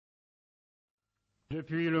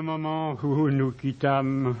Depuis le moment où nous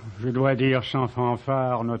quittâmes, je dois dire sans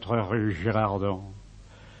fanfare, notre rue Girardon,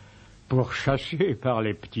 pourchassés par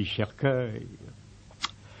les petits cercueils,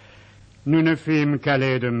 nous ne fîmes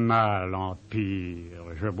qu'aller de mal en pire.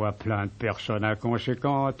 Je vois plein de personnes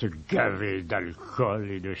inconséquentes, gavées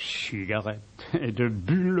d'alcool et de cigarettes, et de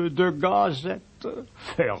bulles de gazette,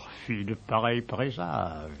 faire fi de pareils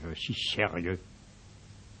présages, si sérieux.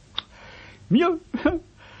 Mieux,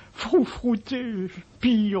 froufrouté,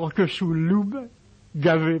 pire que sous le Loubet,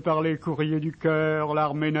 gavé par les courriers du cœur,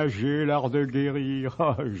 l'art ménager, l'art de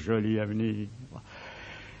guérir, joli avenir.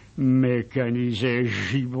 Mécanisé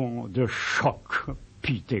gibon de choc,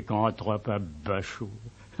 pité qu'anthrope à bachot,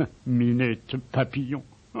 minette papillon,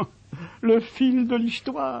 le fil de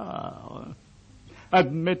l'histoire.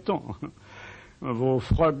 Admettons, vos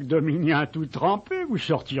frocs dominiens tout trempés, vous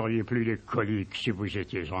sortiriez plus les coliques si vous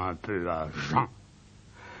étiez un peu à jeun.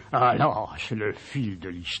 Alors, c'est le fil de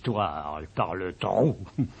l'histoire, par le trou.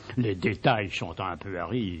 Les détails sont un peu à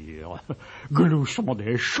rire. Gloussons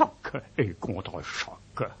des chocs et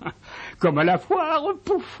contre-chocs. Comme à la foire,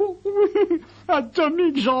 poufou,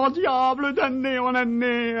 atomiques en diable, d'année en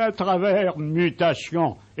année, à travers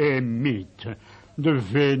mutations et mythes. De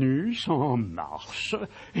Vénus en Mars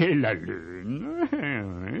et la Lune,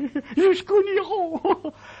 jusqu'où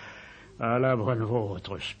n'irons? À la bonne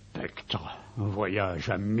vôtre, spectre,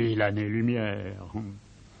 voyage à 1000 années-lumière.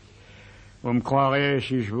 Vous me croirez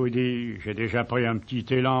si je vous dis, j'ai déjà pris un petit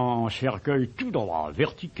élan en cercueil tout droit,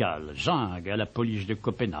 vertical, zinc, à la police de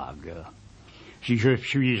Copenhague. Si je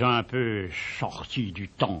suis un peu sorti du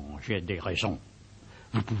temps, j'ai des raisons.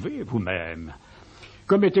 Vous pouvez vous-même.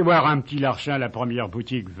 Commettez voir un petit larcin à la première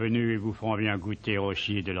boutique venue et vous feront bien goûter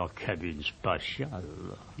aussi de leur cabine spatiale.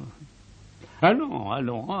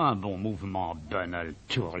 Allons, un bon mouvement banal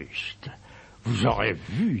touriste. Vous aurez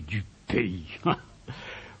vu du pays.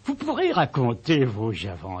 Vous pourrez raconter vos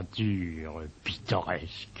aventures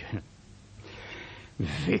pittoresques.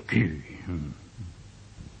 Vécues.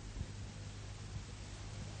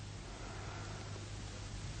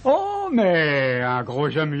 Oh, mais un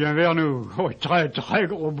gros homme vient vers nous. Oh, très, très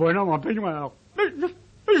gros bonhomme en peignoir.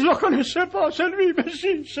 Mais je le reconnaissais pas, c'est lui, mais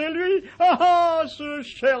si, c'est lui. Ah, ce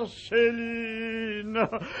cher Céline.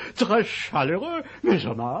 Très chaleureux. Mes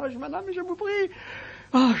hommages, madame, je vous prie.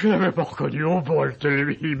 Ah, je l'avais pas reconnu au Bolt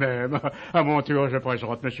lui-même. À mon tour, je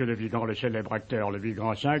présente Monsieur Le Vigan, le célèbre acteur Le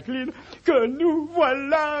Vigan s'incline, que nous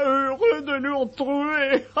voilà heureux de nous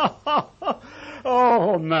retrouver.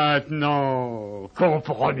 Oh, maintenant,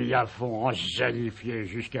 compromis à fond, ensalifié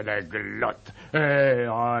jusqu'à la glotte. Et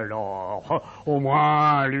alors, au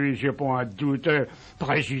moins, lui, j'ai pas un doute,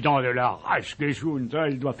 président de la Reichsgesund,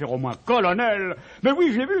 il doit faire au moins colonel. Mais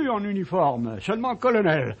oui, j'ai vu en uniforme, seulement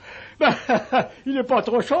colonel. Ben, il n'est pas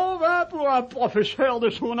trop chauve, hein, pour un professeur de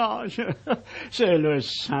son âge. C'est le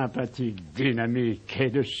sympathique dynamique et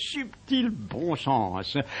de subtil bon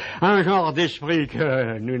sens. Un genre d'esprit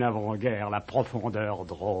que nous n'avons guère, la profondeur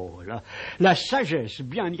drôle. La sagesse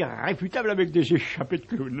bien irréfutable avec des échappées de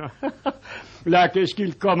clown. Là, qu'est-ce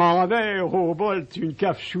qu'il commandait au Bolt? Une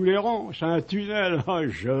cave sous les ronces, un tunnel,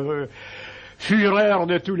 je veux... Fureur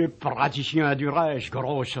de tous les praticiens du Reich,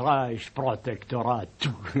 grosse Reich, protectorat,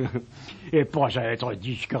 tout. Et pas à être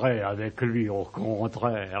discret avec lui, au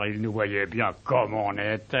contraire, il nous voyait bien comme on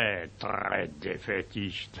était, très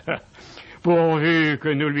défaitiste. Pourvu que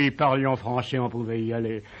nous lui parlions français, on pouvait y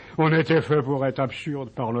aller. On était fait pour être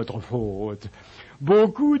absurde par notre faute.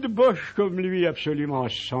 Beaucoup de boches comme lui, absolument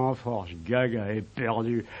sans force, gaga et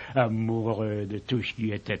perdu, amoureux de tout ce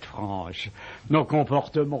qui était de France. Nos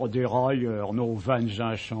comportements dérailleurs, nos vannes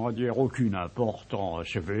incendiaires, aucune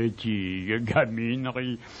importance, vétille,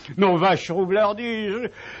 gaminerie, nos vaches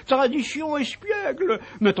roublardises, tradition espiègle,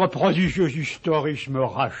 notre prodigieux historisme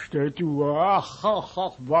rachetait tout. Ah, ah,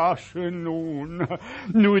 ah, vache noun.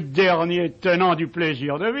 Nous derniers tenants du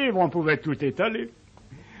plaisir de vivre, on pouvait tout étaler.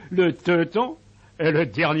 Le teuton est le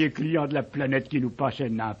dernier client de la planète qui nous passait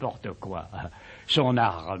n'importe quoi. Son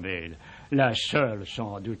armée, la seule,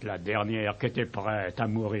 sans doute la dernière, qui était prête à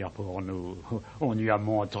mourir pour nous. On lui a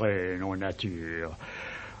montré nos natures.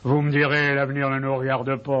 Vous me direz, l'avenir ne nous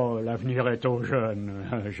regarde pas, l'avenir est aux jeunes,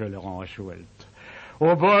 je le rends souhaite.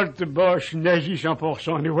 Au Bolt, Bosch, nazi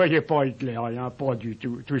 100%, ne voyait pas Hitler, rien, pas du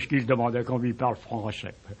tout. Tout ce qu'il demandait qu'on lui parle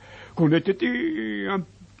français. Qu'on ait été un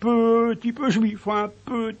petit peu juif, un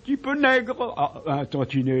petit peu nègre, un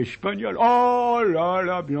tantinet espagnol, oh là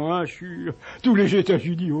là, bien sûr, tous les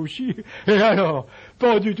États-Unis aussi, et alors,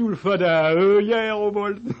 pas du tout le fada hier au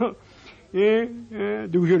Bolt, et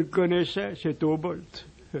d'où je le connaissais, c'est au Bolt,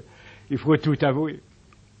 il faut tout avouer.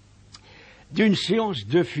 d'une séance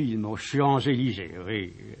de film aux Champs-Élysées,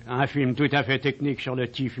 oui. Un film tout à fait technique sur le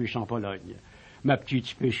typhus en Pologne. Ma petite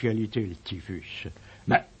spécialité, le typhus.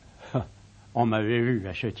 Mais on m'avait vu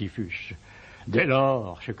à ce typhus. Dès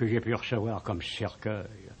lors, ce que j'ai pu recevoir comme cercueil.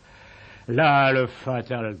 Là, le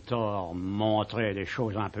fatal tort montrait des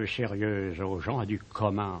choses un peu sérieuses aux gens du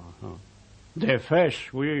commun. Des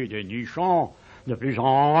fesses, oui, des nichons, de plus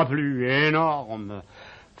en plus énormes.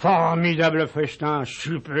 Formidable festin,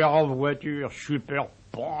 super voiture, super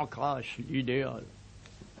pancrace, l'idéal.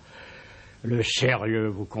 Le sérieux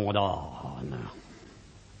vous condamne.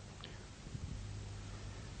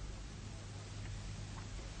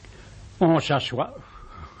 On s'assoit.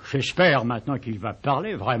 J'espère maintenant qu'il va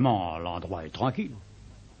parler. Vraiment, l'endroit est tranquille.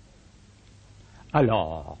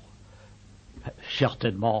 Alors,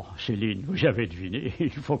 certainement, Céline, vous avez deviné,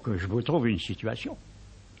 il faut que je vous trouve une situation.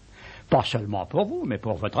 Pas seulement pour vous, mais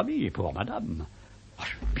pour votre ami et pour madame.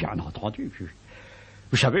 Bien entendu.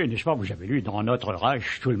 Vous savez, n'est-ce pas, vous avez lu dans notre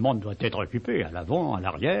Reich, tout le monde doit être occupé, à l'avant, à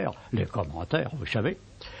l'arrière, les commentaires, vous savez.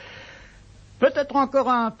 Peut-être encore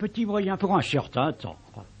un petit moyen pour un certain temps.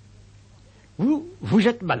 Vous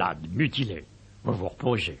êtes malade, mutilé, vous vous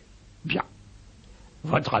reposez. Bien.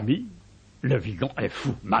 Votre ami, Le Vigan, est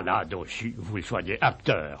fou, malade aussi, vous le soignez,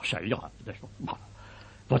 acteur, ça ira.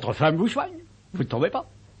 Votre femme vous soigne, vous ne tombez pas.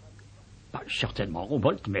 Certainement au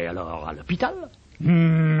Bolt, mais alors à l'hôpital?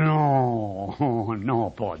 Non,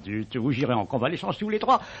 non, pas du tout. Vous irez en convalescence tous les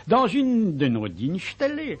trois dans une de nos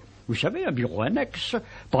Dienststellen. Vous savez, un bureau annexe,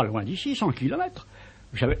 pas loin d'ici, 100 kilomètres.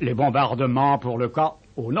 Vous savez, les bombardements pour le cas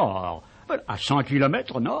au nord. À 100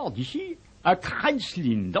 kilomètres au nord d'ici, à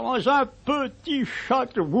Kreuzlin, dans un petit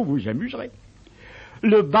château, vous vous amuserez.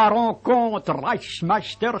 Le baron comte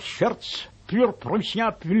Reichsmeister Scherz, pur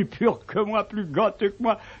prussien, plus pur que moi, plus gâté que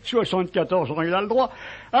moi, 74 ans, il a le droit,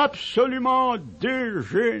 absolument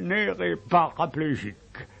dégénéré, paraplégique.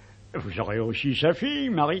 Vous aurez aussi sa fille,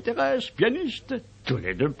 Marie-Thérèse, pianiste. Tous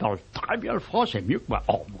les deux parlent très bien le français, mieux que moi.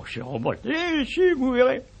 Oh, mon cher Robert, et si, vous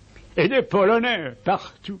verrez. Et des Polonais,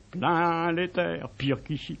 partout, plein les terres, pire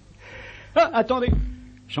qu'ici. Ah, attendez,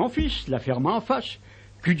 son fils, la ferme en face,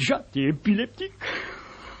 cul-de-jatte et épileptique.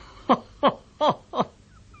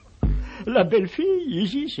 La belle-fille,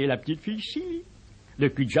 Isis, et la petite-fille, Silly. Le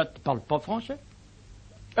cul-de-jatte parle pas français.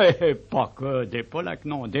 Et pas que des Polacs,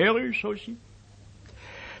 non, des Russes aussi.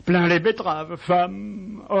 Plein les betteraves,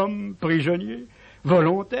 femmes, hommes, prisonniers,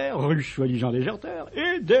 volontaires, Russes soi-disant déserteurs,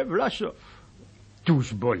 et des Vlasov.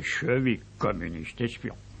 Tous bolcheviques, communistes,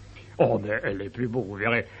 espions. Oh, mais elle est plus beau, vous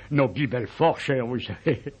verrez, nos bibelles fort chères, vous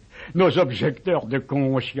savez, nos objecteurs de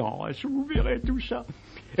conscience, vous verrez tout ça.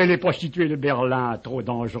 Et les prostituées de Berlin, trop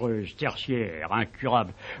dangereuses, tertiaires,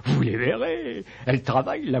 incurables, vous les verrez. Elles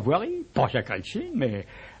travaillent la voirie, pas à Kreuzlin, mais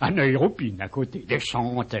à Neuruppin, à côté, des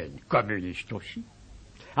centaines, communistes aussi.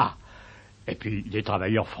 Ah, et puis des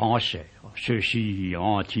travailleurs français, ceux-ci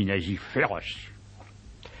anti-nazis féroces.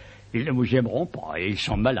 Ils ne vous aimeront pas, et ils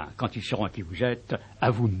sont malins. Quand ils sauront qui vous êtes, à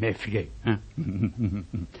vous méfier. Hein.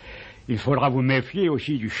 Il faudra vous méfier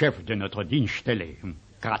aussi du chef de notre Dienststelle,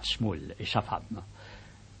 Kratzmull, et sa femme.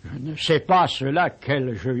 Je ne sais pas cela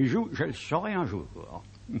quel jeu il joue, je le saurai un jour.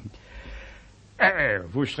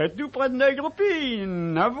 Vous serez tout près de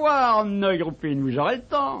Neuruppin. À voir, Neuruppin, vous aurez le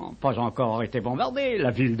temps. Pas encore été bombardé,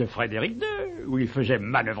 la ville de Frédéric II, où il faisait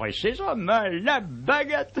manœuvrer ses hommes, la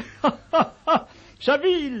baguette. Sa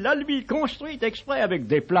ville, à lui, construite exprès avec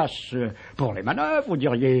des places pour les manœuvres, vous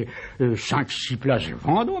diriez 5-6 places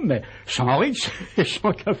Vendôme, mais sans Ritz et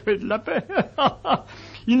sans café de la paix.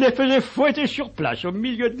 Il les faisait fouetter sur place, au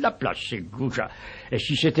milieu de la place, ces goujats. Et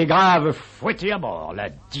si c'était grave, fouetter à bord, la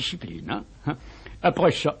discipline. Hein.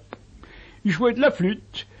 Après ça, il jouait de la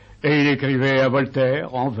flûte, et il écrivait à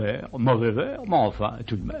Voltaire en vers, mauvais vers, mais enfin,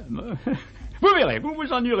 tout de même. Vous verrez, vous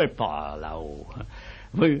vous ennuierez pas là-haut.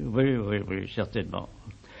 Oui, certainement.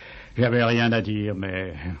 J'avais rien à dire,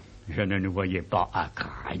 mais je ne nous voyais pas à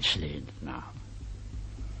Kreuzlin.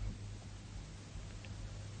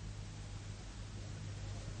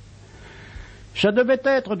 Ça devait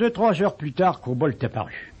être 2-3 heures plus tard qu'Obolt est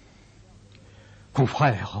paru.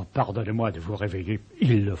 Confrère, pardonnez-moi de vous réveiller.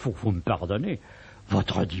 Il le faut, vous me pardonnez.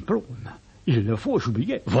 Votre diplôme. Il le faut,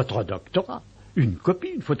 j'oubliais. Votre doctorat. Une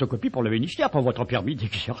copie, une photocopie pour le ministère, pour votre permis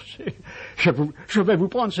d'exercer. Je vais vous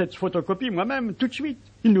prendre cette photocopie moi-même tout de suite.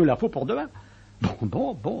 Il nous la faut pour demain.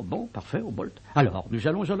 Bon, parfait, Obolt. Alors, nous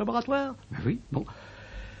allons au laboratoire? Oui, bon.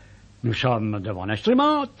 Nous sommes devant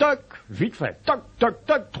l'instrument, toc, vite fait, toc,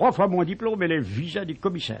 3 fois mon diplôme et les visas du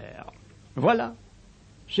commissaire. Voilà.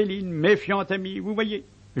 Céline, méfiante amie, vous voyez,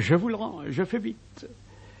 je vous le rends, je fais vite.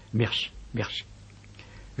 Merci.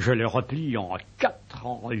 Je le replie en 4,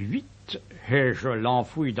 en 8, et je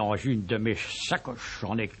l'enfouis dans une de mes sacoches.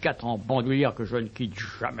 J'en ai 4 en bandoulière que je ne quitte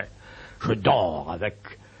jamais. Je dors avec.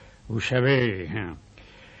 Vous savez,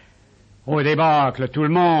 au débâcle, tout le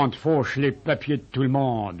monde fauche les papiers de tout le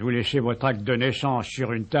monde. Vous laissez votre acte de naissance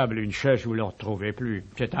sur une table, une chaise, vous ne le retrouvez plus.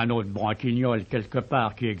 C'est un autre branquignol quelque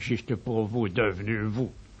part qui existe pour vous, devenu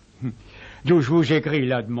vous. D'où je vous écris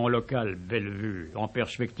là de mon local Bellevue, en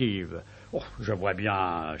perspective. Oh, je vois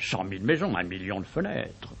bien 100 000 maisons, 1 million de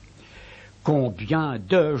fenêtres. Combien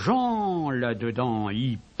de gens là-dedans,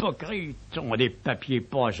 hypocrites, ont des papiers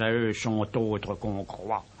pas à eux, sont autres qu'on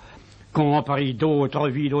croit. Compris d'autres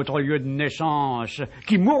vies, d'autres lieux de naissance,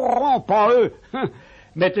 qui mourront pas eux.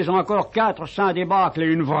 Mettez encore 4 sans débâcle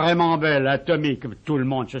et une vraiment belle, atomique. Tout le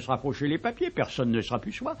monde se sera fauché les papiers, personne ne sera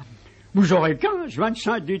plus soi. Vous aurez 15,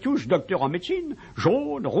 25 des touches, docteur en médecine,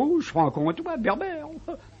 jaune, rouge, franc-comtois, berbère.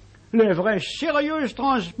 Les vraies sérieuses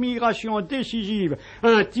transmigrations décisives,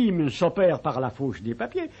 intimes, s'opèrent par la fauche des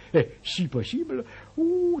papiers, et, si possible,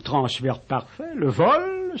 transfert parfait, le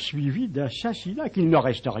vol suivi d'assassinat, qu'il ne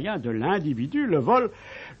reste rien de l'individu, le vol,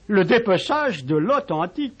 le dépeçage de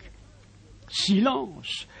l'authentique.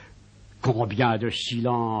 Silence. Combien de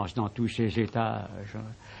silence dans tous ces étages.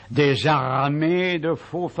 Des armées de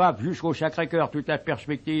faux fables jusqu'au Sacré-Cœur, toute la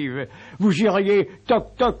perspective. Vous iriez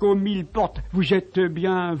toc-toc aux 1000 portes. Vous êtes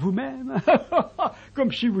bien vous-même.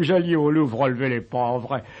 Comme si vous alliez au Louvre relever les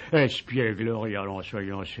pauvres. Espièglerie, allons,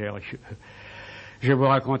 soyons sérieux. Je vous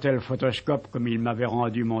racontais le photoscope comme il m'avait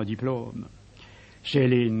rendu mon diplôme.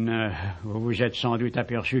 Céline, vous vous êtes sans doute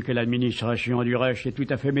aperçu que l'administration du Reich est tout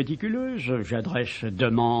à fait méticuleuse. J'adresse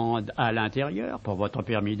demande à l'intérieur pour votre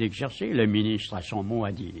permis d'exercer. Le ministre a son mot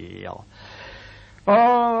à dire.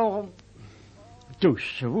 Or,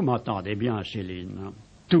 tous, vous m'entendez bien, Céline,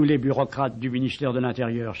 tous les bureaucrates du ministère de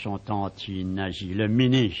l'Intérieur sont anti-nazis, le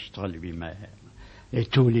ministre lui-même, et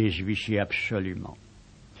tous les huissiers absolument.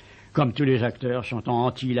 Comme tous les acteurs sont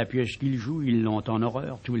anti la pièce qu'ils jouent, ils l'ont en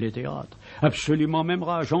horreur, tous les théâtres. Absolument même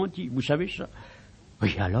gentil, vous savez ça.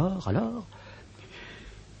 Oui, alors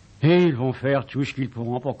Et ils vont faire tout ce qu'ils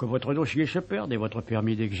pourront pour que votre dossier se perde et votre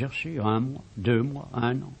permis d'exercer 1 mois, 2 mois,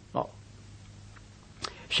 1 an. Oh.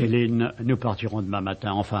 Céline, nous partirons demain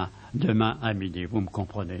matin, enfin, demain à midi, vous me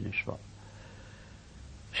comprenez, n'est-ce pas?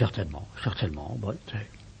 Certainement, Bolt.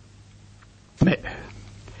 Mais...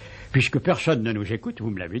 puisque personne ne nous écoute, vous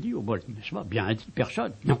me l'avez dit, au bol, n'est-ce pas? Bien dit,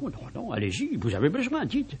 personne. Non, allez-y, vous avez besoin,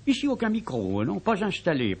 dites. Ici, aucun micro, non, pas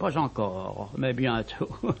installé, pas encore, mais bientôt.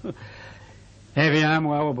 Eh bien,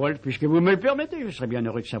 moi, au bol, puisque vous me le permettez, je serais bien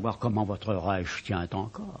heureux de savoir comment votre Reich tient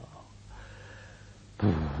encore.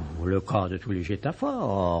 Pour le cas de tous les états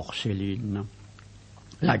forts, Céline.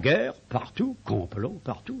 La guerre, partout, complot,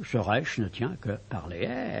 partout, ce Reich ne tient que par les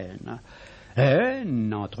haines.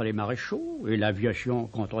 Haine entre les maréchaux et l'aviation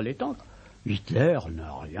contre les tanks. Hitler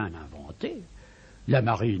n'a rien inventé. La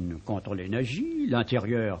marine contre les nazis,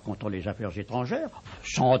 l'intérieur contre les affaires étrangères,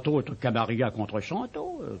 100 autres camarilla contre 100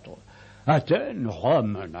 autres. Athènes,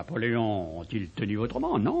 Rome, Napoléon ont-ils tenu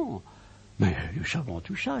autrement? Non. Mais nous savons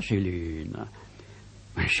tout ça, Céline.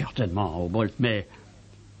 Mais certainement, au Bolt, mais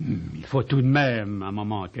il faut tout de même, à un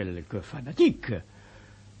moment, quelques fanatiques.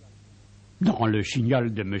 Dans le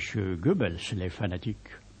signal de M. Goebbels, les fanatiques.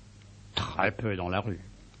 Très peu dans la rue.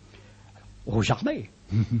 Aux armées.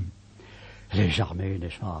 Les armées,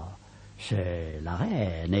 n'est-ce pas? C'est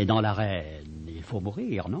l'arène. Et dans l'arène, il faut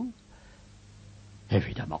mourir, non?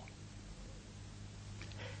 Évidemment.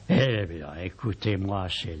 Eh bien, écoutez-moi,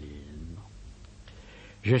 Céline.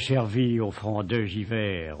 J'ai servi au front 2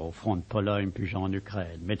 hivers, au front de Pologne, puis en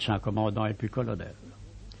Ukraine, médecin commandant et puis colonel.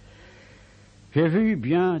 J'ai vu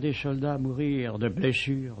bien des soldats mourir de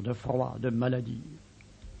blessures, de froid, de maladie.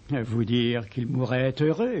 Vous dire qu'ils mouraient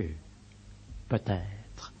heureux,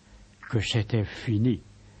 peut-être que c'était fini,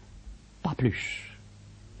 pas plus.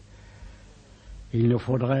 Il nous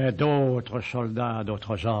faudrait d'autres soldats,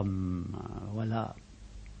 d'autres hommes, voilà,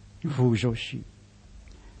 vous aussi.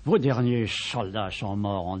 Vos derniers soldats sont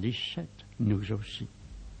morts en 17, nous aussi.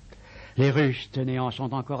 Les Russes ténéants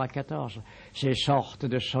sont encore à 14, ces sortes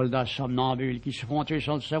de soldats somnambules qui se font tuer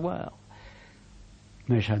sans le savoir.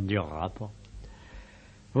 Mais ça ne durera pas.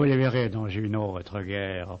 Vous les verrez dans une autre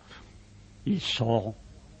guerre. Ils sauront.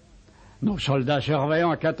 Nos soldats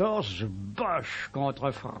surveillants 14, Boche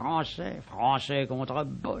contre Français, Français contre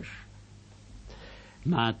Boche.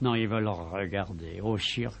 Maintenant, ils veulent regarder au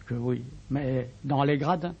cirque, oui, mais dans les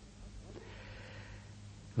gradins.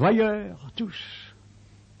 Voyeurs, tous.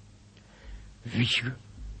 Vicieux.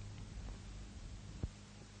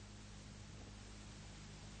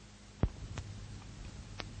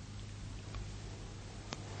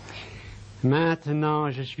 Maintenant,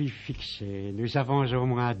 je suis fixé. Nous avons au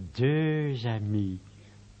moins 2 amis.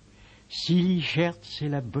 Ciline et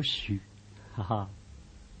la bossue. Ah,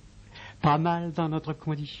 pas mal dans notre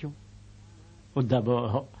condition.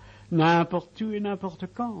 D'abord, n'importe où et n'importe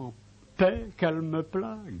quand. Paix, calme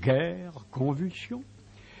plat, guerre, convulsion.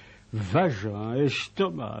 Vagin,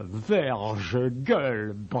 estomac, verge,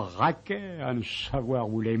 gueule, braquet, à ne savoir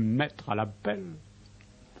où les mettre à la pelle.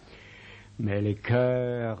 Mais les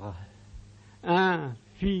cœurs,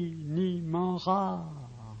 infiniment rares.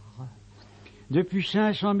 Depuis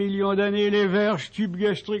 500 millions d'années, les verges tubes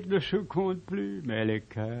gastriques ne se comptent plus, mais les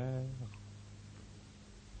cœurs,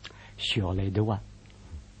 sur les doigts.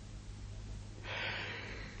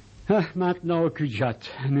 Ah, maintenant, au cul-de-jatte,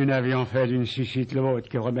 nous n'avions fait d'une sucite l'autre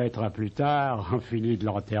que remettre à plus tard, on finit de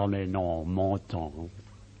l'enterrer, non, montant.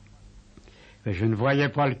 Mais je ne voyais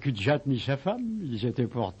pas le cul-de-jatte ni sa femme, ils étaient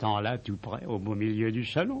pourtant là, tout près, au beau milieu du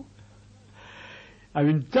salon. À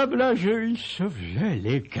une table à jeu, ils se faisaient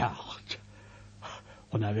les cartes.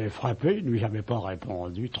 On avait frappé, ils nous avaient pas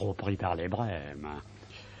répondu, trop pris par les brèmes.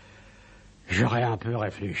 J'aurais un peu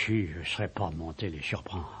réfléchi, je ne serais pas monté les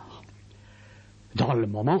surprendre. Dans le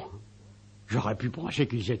moment, j'aurais pu penser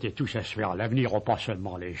qu'ils étaient tous à se faire l'avenir, pas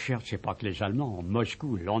seulement les Cherts, c'est pas que les Allemands,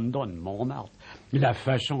 Moscou, London, Montmartre, la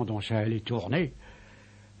façon dont ça allait tourner,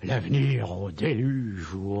 l'avenir au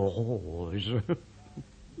déluge ou aux roses.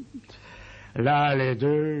 Là, les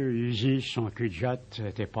deux, Ulysse en cul-de-jatte,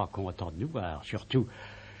 n'étaient pas contents de nous voir, surtout,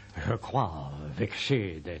 je crois,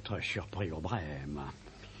 vexés d'être surpris au brème.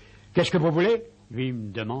 « Qu'est-ce que vous voulez ?» lui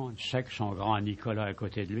me demande, sec, son grand Nicolas à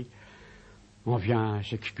côté de lui. On vient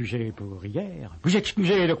s'excuser pour hier. Vous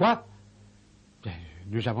excusez de quoi?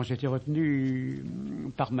 Nous avons été retenus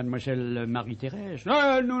par mademoiselle Marie-Thérèse.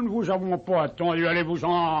 Nous ne vous avons pas attendu,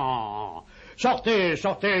 allez-vous-en. Sortez,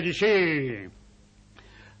 sortez d'ici.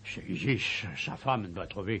 C'est Ulysse, sa femme doit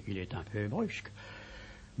trouver qu'il est un peu brusque.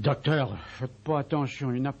 Docteur, faites pas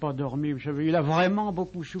attention, il n'a pas dormi, vous savez, il a vraiment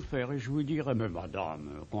beaucoup souffert, et je vous dirais, mais madame,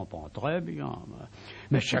 je comprends très bien,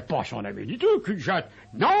 mais c'est pas son ami du tout, cul-de-jatte.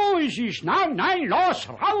 Non, Ulysse, non, los,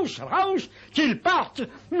 raus, qu'ils partent.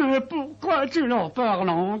 Mais pourquoi tu leur parles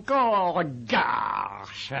encore? Gare,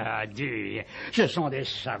 ça dit, ce sont des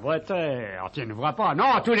saboteurs, tu ne vois pas?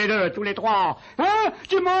 Non, tous les deux, tous les trois. Hein,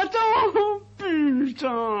 tu m'entends? Putain!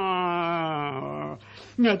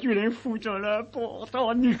 Tu les foutu là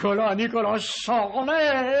pourtant, Nicolas,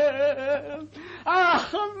 sors-les! Ah,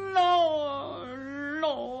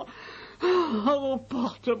 non! Oh,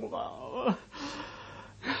 porte-moi!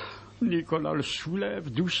 Nicolas le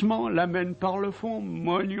soulève doucement, l'amène par le fond,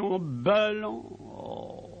 moignon ballant.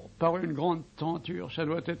 Oh, par une grande tenture, ça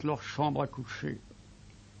doit être leur chambre à coucher.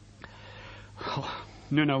 Oh,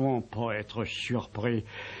 nous n'avons pas à être surpris.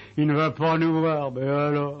 Il ne va pas nous voir, mais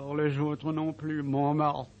alors, les autres non plus.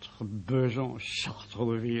 Montmartre, Besançon,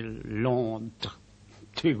 Sartrouville, Londres,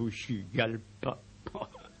 Tegucigalpa.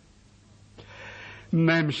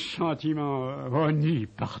 Même sentiment, on y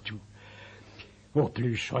partout. Au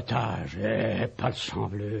plus otage, et pas le sang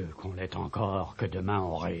bleu qu'on l'est encore, que demain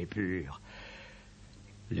on réépure.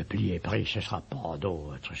 Le pli est pris, ce sera pas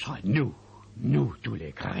d'autre, ce sera nous tous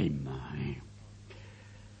les crimes. Hein.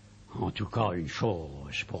 En tout cas, une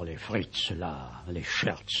chose pour les Fritz, là, les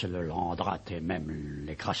Schertz, le Landrat et même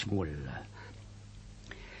les Crassmoules.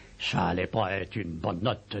 Ça allait pas être une bonne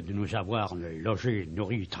note de nous avoir logés,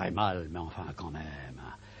 nourris très mal, mais enfin quand même.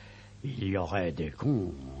 Il y aurait des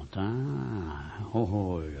comptes, hein.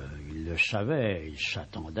 Oh, il le savait, il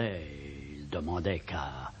s'attendait, il demandait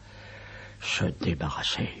qu'à se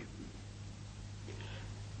débarrasser.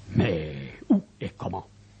 Mais où et comment?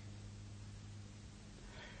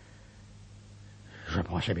 Je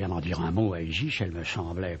pensais bien en dire un mot à Ulysse, elle me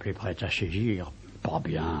semblait plus prête à saisir, pas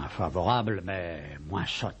bien favorable, mais moins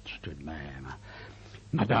sotte tout de même.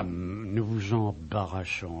 Madame, nous vous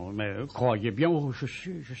embarrassons, mais croyez bien, oh, je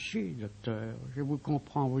suis, docteur, je vous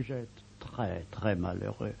comprends, vous êtes très, très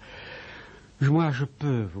malheureux. Moi, je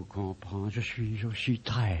peux vous comprendre, je suis aussi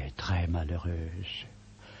très, très malheureuse.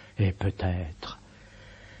 Et peut-être,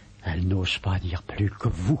 elle n'ose pas dire plus que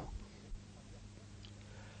vous.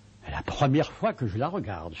 La première fois que je la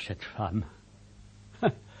regarde, cette femme.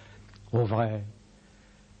 Au vrai,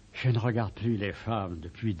 je ne regarde plus les femmes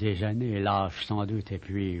depuis des années, l'âge sans doute, et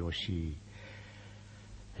puis aussi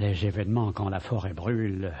les événements quand la forêt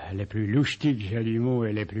brûle, les plus loustiques animaux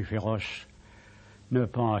et les plus féroces ne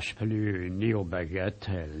pensent plus ni aux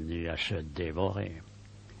bagatelles, ni à se dévorer.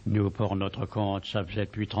 Nous, pour notre compte, ça faisait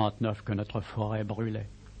depuis 39 que notre forêt brûlait.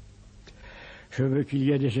 Je veux qu'il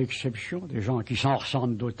y ait des exceptions, des gens qui s'en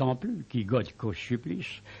ressentent d'autant plus, qui godent qu'au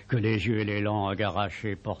supplice, que les yeux et les langues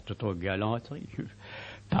arrachées portent aux galanteries.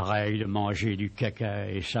 Pareil de manger du caca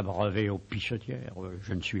et s'abreuver aux pissotières.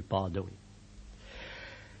 Je ne suis pas doué.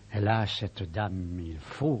 Là, cette dame, il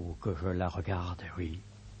faut que je la regarde, oui.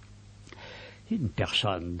 Une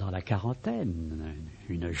personne dans la quarantaine,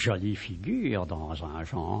 une jolie figure dans un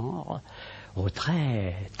genre, aux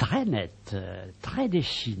traits très nets, très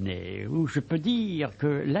dessinés, où je peux dire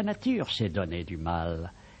que la nature s'est donné du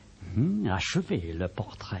mal. Achevé le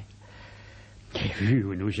portrait. Et vu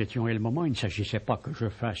où nous étions et le moment, il ne s'agissait pas que je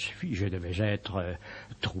fasse fi, je devais être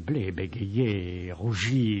troublé, bégayer,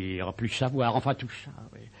 rougir, plus savoir, enfin tout ça,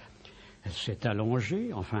 oui. Elle s'est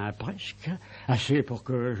allongée, enfin presque, assez pour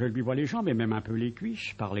que je lui voie les jambes et même un peu les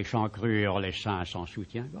cuisses, par l'échancrure, les seins sans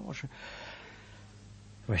soutien-gorge.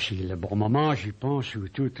 Voici le bon moment, j'y pense, où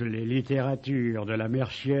toutes les littératures de la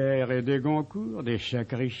Mercière et des Goncourt, des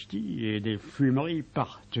sacristies et des fumeries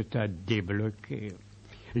partent à débloquer.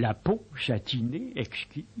 La peau satinée,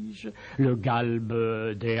 exquise, le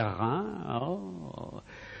galbe des reins, oh,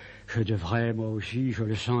 je devrais, moi aussi, je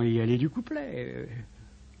le sens, y aller du couplet.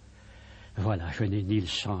 Voilà, je n'ai ni le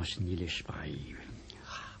sens ni l'esprit.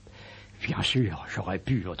 Bien sûr, j'aurais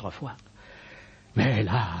pu autrefois. Mais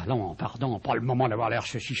là, non, pardon, pas le moment d'avoir l'air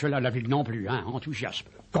ceci, cela, la ville non plus, hein, enthousiasme.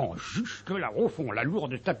 Quand jusque là, au fond, la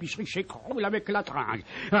lourde tapisserie s'écroule avec la tringue.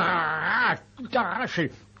 Tout arraché.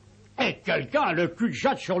 Et quelqu'un, le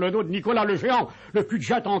cul-de-jatte sur le dos de Nicolas le Géant, le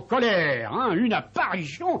cul-de-jatte en colère, hein, une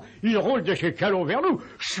apparition, il roule de ses calots vers nous.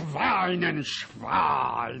 Schweinen,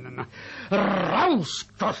 Schweinen, raus,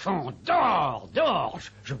 cochon, dors, dors.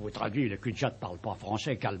 Je vous traduis, le cul-de-jatte parle pas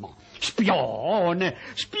français, calmant. Spione,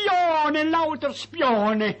 spione, lauter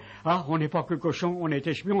spione. Ah, on n'est pas que cochon, on est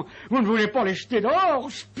espion. Vous ne voulez pas les jeter dehors?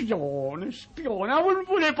 Spione, spione, ah, vous ne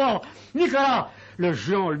voulez pas. Nicolas, le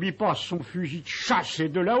géant lui passe son fusil de chasse et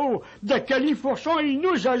de là-haut, d'un califourchon, il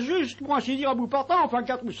nous ajuste, pour ainsi dire, à bout portant, enfin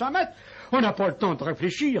 4 ou 5 mètres. On n'a pas le temps de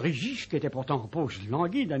réfléchir. Isis, qui était pourtant en pose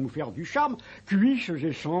languide à nous faire du charme, cuisses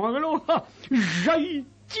et sanglots, jaillit,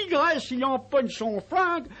 tigresse, il empoigne son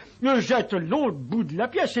flingue, jette l'autre bout de la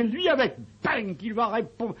pièce, et lui, avec bang, qu'il va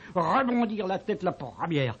rebondir la tête la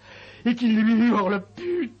première, et qu'il lui hurle,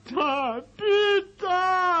 putain,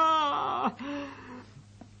 putain!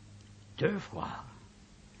 2 fois.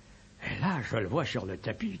 Et là, je le vois sur le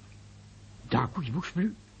tapis. D'un coup, il bouge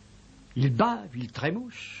plus. Il bave, il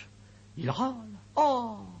trémousse, il râle.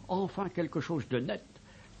 Oh, enfin quelque chose de net.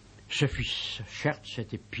 Ce fils, certes,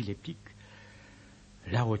 c'est épileptique.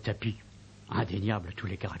 Là, au tapis, indéniable tous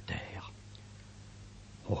les caractères.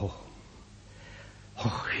 Oh,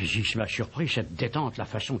 Isis m'a surpris, cette détente, la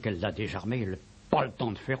façon qu'elle l'a désarmée, pas le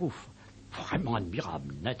temps de faire ouf. Vraiment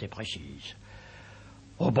admirable, nette et précise.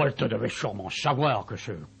 Bolt devait sûrement savoir que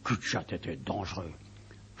ce cul-de-jatte était dangereux.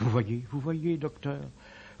 Vous voyez, docteur,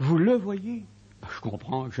 vous le voyez? Je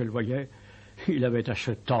comprends que je le voyais. Il avait à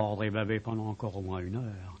se tordre et baver pendant encore au moins 1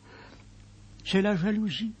 heure. C'est la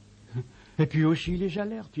jalousie. Et puis aussi les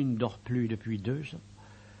alertes. Il ne dort plus depuis 2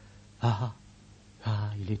 ans.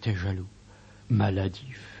 Il était jaloux,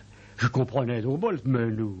 maladif. Je comprenais Bolt, mais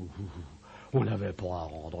nous, on n'avait pas à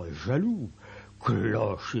rendre jaloux.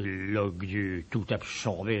 Cloche et logueux, tout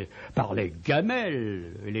absorbé par les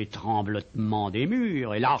gamelles, les tremblements des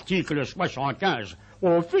murs, et l'article 75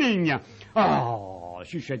 au figne. Oh,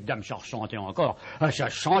 si cette dame se ressentait encore, ça se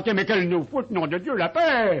sentait, mais qu'elle nous foute, nom de Dieu, la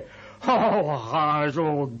paix. Oh,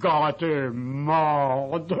 rageau gâté,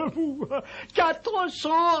 mort debout. 400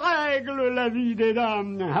 règles, la vie des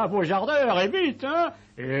dames, à vos ardeurs, et vite, hein,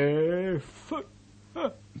 et feu.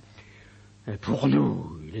 Et pour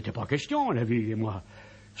nous, il n'était pas question, la vie et moi.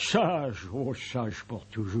 Sage, oh sage pour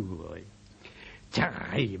toujours.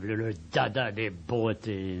 Terrible le dada des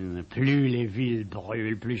beautés. Plus les villes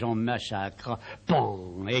brûlent, plus on massacre,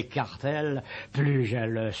 pans et cartels, plus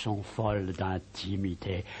elles sont folles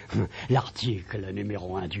d'intimité. L'article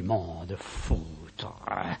numéro 1 du Monde, foutre.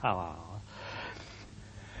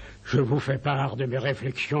 Je vous fais part de mes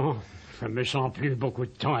réflexions. Je ne me sens plus beaucoup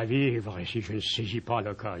de temps à vivre, et si je ne saisis pas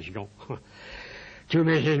l'occasion, tous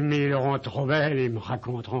mes ennemis l'auront trop belle et me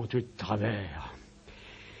raconteront tout de travers.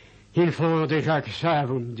 Il faut déjà que ça,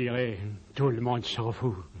 vous me direz. Tout le monde s'en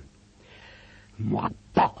fout. Moi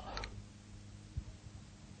pas.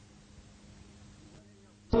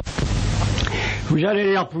 Vous allez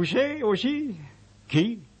les repousser aussi?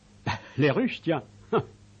 Qui? Les Russes, tiens.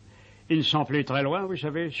 Ils ne sont plus très loin, vous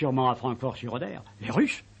savez, sûrement à Francfort-sur-Oder. Les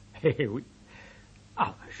Russes? Eh oui.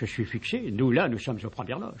 Ah, je suis fixé. Nous, là, nous sommes aux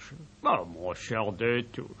premières loges. Oh, mon cher de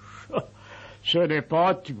touche. Ce n'est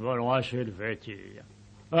pas tout, alors assez de vêtir.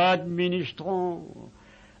 Administrons,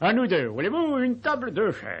 à nous deux, voulez-vous, une table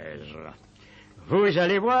de chaises. Vous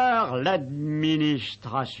allez voir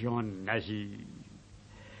l'administration nazie.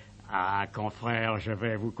 Ah, confrère, je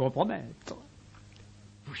vais vous compromettre.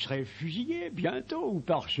 Vous serez fusillé bientôt, ou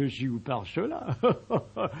par ceci ou par cela.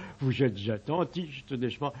 Vous êtes attentiste,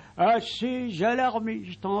 n'est-ce pas? Assez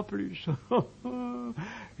alarmiste en plus.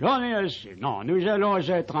 J'en ai assez. Non, nous allons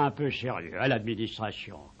être un peu sérieux à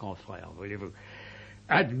l'administration, confrère, voulez-vous.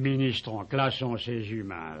 Administrons, classons ces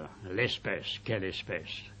humains. L'espèce, quelle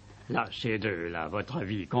espèce? Là, ces deux, là, votre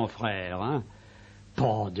avis, confrère, hein?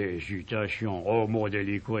 Pas d'hésitation, homo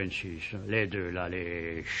delinquensis. Les deux, là,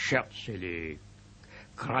 les Scherz et les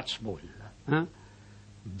Kratzbull, hein?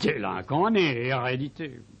 Délinquants nés,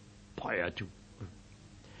 hérédité, prêt à tout.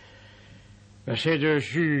 C'est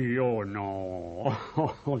dessus, oh non,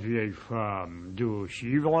 oh, vieille femme, douce,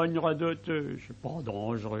 ivrogne radoteuse, pas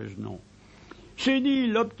dangereuse, non. C'est ni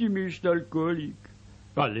l'optimiste alcoolique.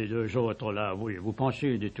 Ah, les deux autres, là, oui, vous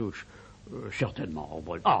pensez des touches? Certainement.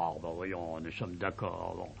 Ah, ben voyons, nous sommes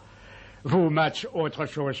d'accord. Bon. Vous, match, autre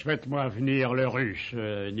chose, faites-moi venir le russe,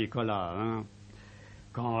 Nicolas, hein?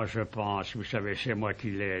 Quand je pense, vous savez, c'est moi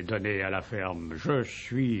qui l'ai donné à la ferme. Je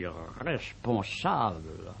suis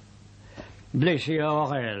responsable. Blessé à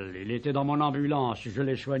Aurel, il était dans mon ambulance, je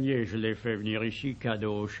l'ai soigné, je l'ai fait venir ici,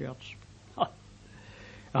 cadeau au Scherz.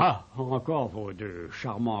 Ah, encore vos deux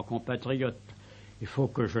charmants compatriotes. Il faut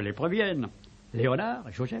que je les prévienne. Léonard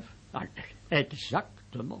et Joseph? Ah,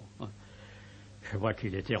 exactement. Je vois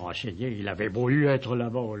qu'il était renseigné, il avait beau être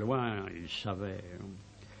là-bas au loin, il savait.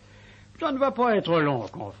 Ça ne va pas être long,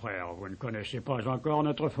 confrère. Vous ne connaissez pas encore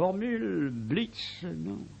notre formule. Blitz,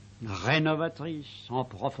 non. Rénovatrice, en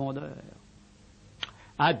profondeur.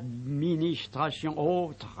 Administration,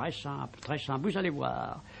 oh, très simple, très simple. Vous allez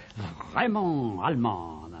voir. Vraiment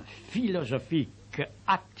allemande, philosophique,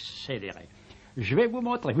 accélérée. Je vais vous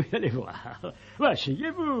montrer, vous allez voir.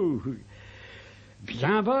 Asseyez-vous.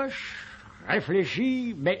 Bien boche,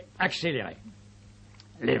 réfléchi, mais accéléré.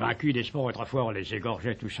 Les vaincus des sports, autrefois, on les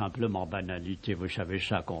égorgeait tout simplement. Banalité, vous savez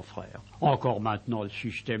ça, confrère. Encore maintenant, le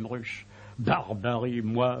système russe. Barbarie,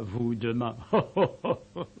 moi, vous, demain.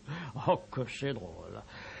 Oh, que c'est drôle.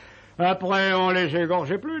 Après, on les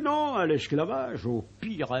égorgeait plus, non? À l'esclavage, aux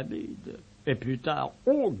pyramides. Et plus tard,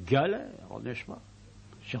 aux galères, n'est-ce pas?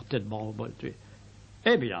 Certainement, on va le tuer.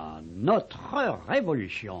 Eh bien, notre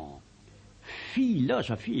révolution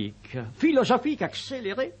philosophique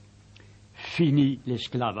accélérée, fini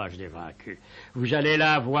l'esclavage des vaincus. Vous allez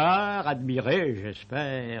la voir, admirer,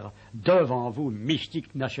 j'espère, devant vous,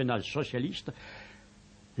 mystiques national-socialistes,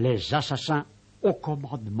 les assassins au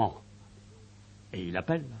commandement. Et il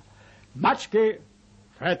appelle Matchke,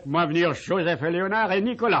 faites-moi venir Joseph et Léonard et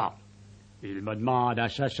Nicolas. Il me demande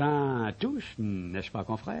assassins à tous, n'est-ce pas,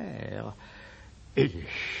 confrère? Et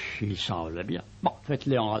il semble bien. Bon,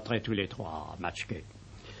 faites-les entrer tous les trois, Matchke.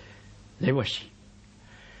 Les voici.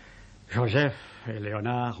 Joseph et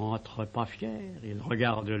Léonard entrent pas fiers, ils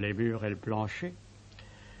regardent les murs et le plancher.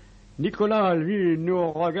 Nicolas, lui,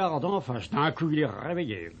 nous regarde en face. D'un coup, il est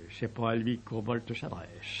réveillé. C'est pas à lui qu'Obolt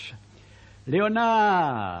s'adresse.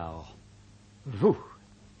 Léonard, vous,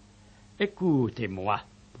 écoutez-moi,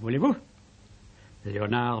 voulez-vous?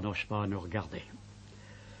 Léonard n'ose pas nous regarder.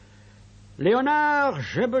 Léonard,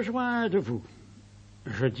 j'ai besoin de vous.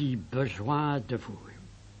 Je dis besoin de vous.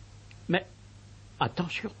 Mais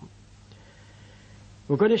attention.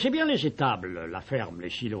 Vous connaissez bien les étables, la ferme, les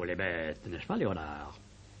silos, les bêtes, n'est-ce pas, Léonard?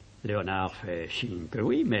 Léonard fait signe que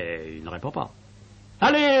oui, mais il ne répond pas.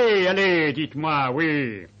 Allez, allez, dites-moi,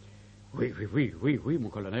 oui. Oui, mon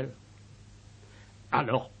colonel.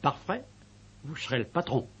 Alors, parfait, vous serez le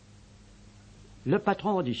patron. Le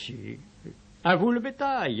patron d'ici. À vous le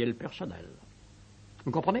bétail et le personnel.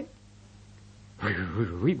 Vous comprenez?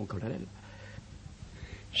 Oui, mon colonel.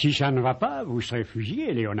 Si ça ne va pas, vous serez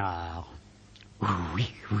fusillé, Léonard.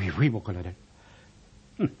 Oui, mon colonel.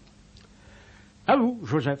 À vous,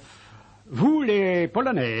 Joseph. Vous, les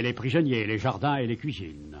Polonais, les prisonniers, les jardins et les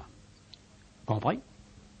cuisines. Compris?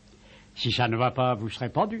 Si ça ne va pas, vous serez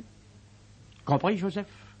pendu. Compris, Joseph?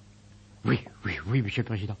 Oui, monsieur le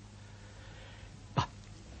président.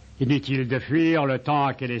 Inutile de fuir le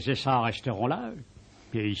temps que les essarts resteront là,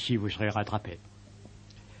 et ici vous serez rattrapés.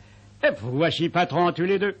 Et vous voici patrons tous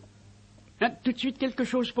les deux. Tout de suite quelque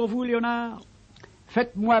chose pour vous, Léonard.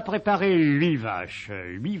 Faites-moi préparer 8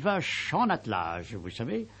 vaches en attelage, vous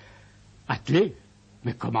savez. Attelées?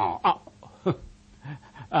 Mais comment?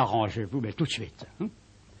 Arrangez-vous, mais tout de suite.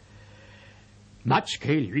 Matchke,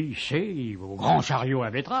 lui, c'est au grand chariot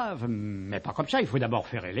à betterave, mais pas comme ça, il faut d'abord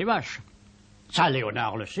ferrer les vaches. Ça,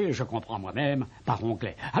 Léonard le sait, je comprends moi-même, par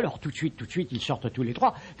onglet. Alors, tout de suite, ils sortent tous les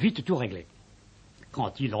trois, vite tout réglé.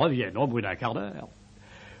 Quand ils reviennent au bout d'un quart d'heure,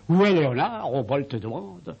 où est Léonard? On te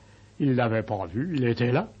demande. Il l'avait pas vu, il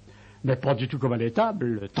était là. Mais pas du tout comme à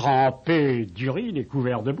l'étable, trempé d'urine et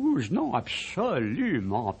couvert de bouse. Non,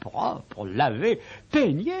 absolument propre, lavé,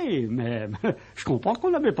 peigné même. Je comprends qu'on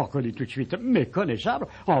l'avait pas reconnu tout de suite, méconnaissable,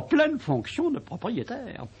 en pleine fonction de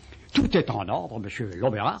propriétaire. Tout est en ordre, monsieur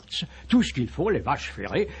Lauberhartz, tout ce qu'il faut, les vaches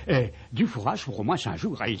ferrées, et du fourrage pour au moins 5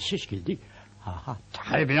 jours, et il sait ce qu'il dit. Ah,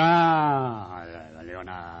 très bien,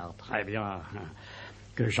 Léonard, très bien,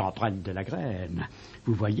 que j'entraîne de la graine.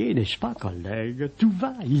 Vous voyez, n'est-ce pas, collègue, tout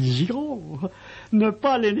va, ils iront. Ne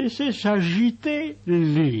pas les laisser s'agiter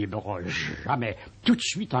libres, jamais. Tout de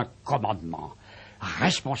suite un commandement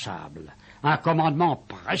responsable, un commandement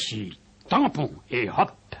précis, tampon, et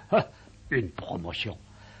hop, une promotion.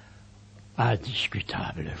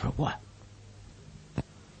 Indiscutable, je vois.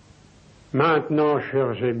 Maintenant,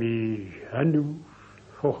 chers amis, à nous.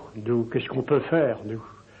 Oh, nous, qu'est-ce qu'on peut faire, nous?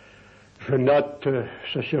 Je note,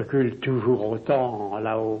 ça circule toujours autant,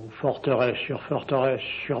 là-haut, forteresse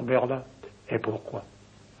sur Berlin. Et pourquoi?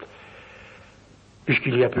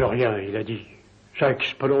 Puisqu'il n'y a plus rien, il a dit. Ça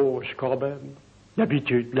explose quand même.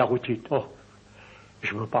 L'habitude, la routine. Oh,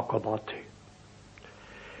 je ne veux pas commenter.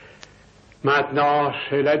 Maintenant,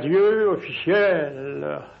 c'est l'adieu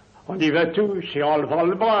officiel. On y va tous, et en levant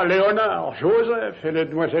le bras, Léonard, Joseph et les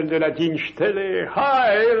demoiselles de la Dienststelle.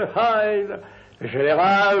 Heil, heil! Le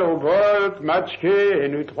général, au Bolt, Matschke, et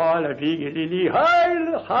nous trois, la Big et Lily. Heil,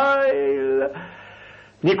 heil!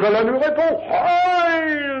 Nicolas nous répond,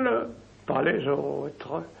 heil! Pas les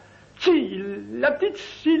autres. Si, la petite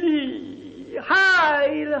Silly,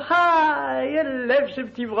 heil, heil! Elle lève ses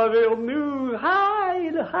petits bras vers nous,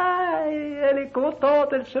 heil, heil! Elle est contente,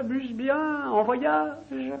 elle s'amuse bien, en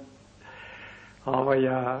voyage. En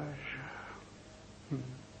voyage.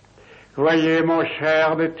 Voyez, mon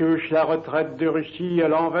cher de Touche, la retraite de Russie à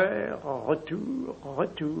l'envers. Retour,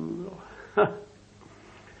 retour.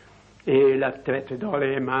 Et la tête dans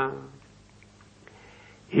les mains.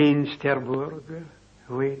 Insterburg,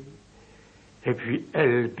 oui. Et puis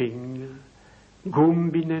Elbing,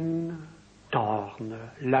 Gumbinen, Thorn.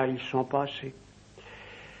 Là, ils sont passés.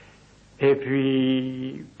 Et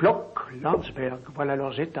puis Block, Landsberg, voilà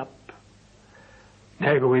leurs étapes.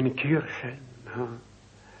 Neuenkirchen, hein.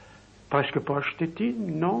 Presque pas Stettin,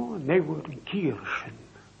 non, Neuenkirchen.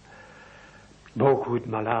 Beaucoup de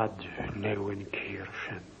malades,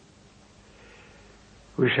 Neuenkirchen.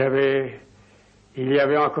 Vous savez, il y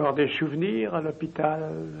avait encore des souvenirs à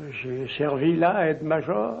l'hôpital. J'ai servi là,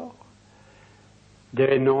 aide-major.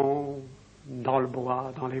 Des noms dans le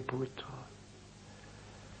bois, dans les poutres.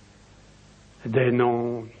 Des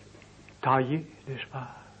noms taillés, n'est-ce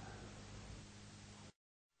pas?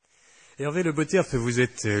 Hervé Le Boterf, vous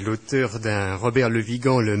êtes l'auteur d'un Robert Le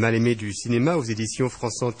Vigan, le mal-aimé du cinéma, aux éditions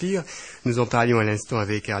France Empire. Nous en parlions à l'instant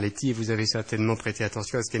avec Arletty et vous avez certainement prêté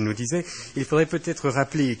attention à ce qu'elle nous disait. Il faudrait peut-être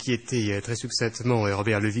rappeler qui était très succinctement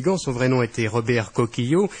Robert Le Vigan. Son vrai nom était Robert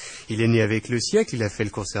Coquillaud. Il est né avec le siècle, il a fait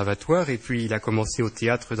le conservatoire et puis il a commencé au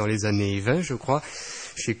théâtre dans les années 20, je crois,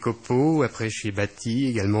 chez Copeau, après chez Batty,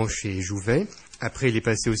 également chez Jouvet. Après, il est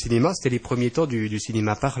passé au cinéma. C'était les premiers temps du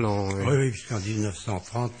cinéma parlant. Oui, puisqu'en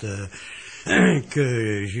 1930,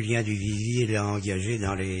 que Julien Duvivier l'a engagé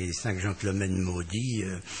dans les 5 gentlemen maudits,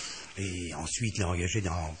 et ensuite l'a engagé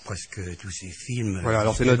dans presque tous ses films. Voilà,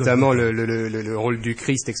 alors c'est notamment le rôle du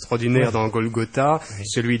Christ extraordinaire dans Golgotha,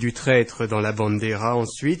 celui du traître dans La Bandera.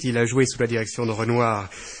 Ensuite, il a joué sous la direction de Renoir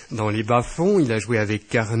dans Les Bas-fonds. Il a joué avec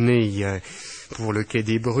Carnet pour Le Quai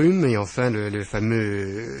des Brumes, et enfin le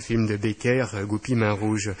fameux film de Becker, Goupil Main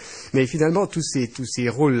Rouge. Mais finalement, tous ces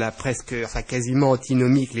rôles-là, presque, enfin quasiment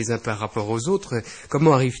antinomiques les uns par rapport aux autres,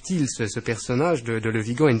 comment arrive-t-il, ce personnage de Le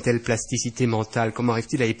Vigan, à une telle plasticité mentale? Comment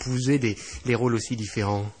arrive-t-il à épouser des rôles aussi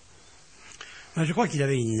différents? Je crois qu'il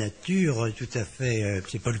avait une nature tout à fait...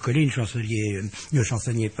 c'est Paul Colline, le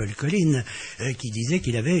chansonnier Paul Colline, qui disait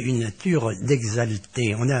qu'il avait une nature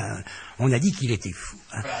d'exalté. On a dit qu'il était fou.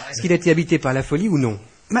 Hein. Est-ce qu'il a été habité par la folie ou non?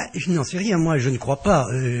 Je n'en sais rien, moi, je ne crois pas.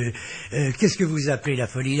 Qu'est-ce que vous appelez la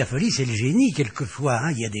folie? La folie, c'est le génie, quelquefois.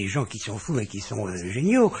 Hein. Il y a des gens qui sont fous et qui sont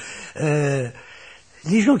géniaux.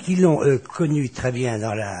 Les gens qui l'ont connu très bien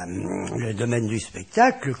dans le domaine du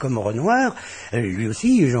spectacle, comme Renoir, lui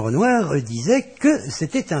aussi, Jean Renoir, disait que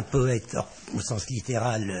c'était un poète, au sens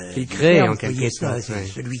littéral. Qui crée, en quelque sorte. C'est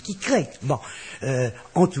celui qui crée. Bon,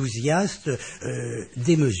 enthousiaste,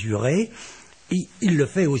 démesuré, il le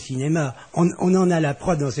fait au cinéma. On en a la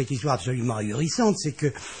preuve dans cette histoire absolument ahurissante, c'est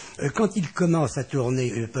que quand il commence à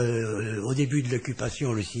tourner, au début de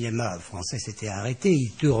l'occupation, le cinéma français s'était arrêté,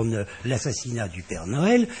 il tourne l'assassinat du Père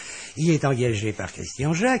Noël, il est engagé par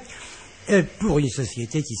Christian Jacques, pour une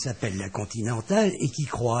société qui s'appelle la Continentale et qui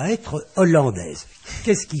croit être hollandaise.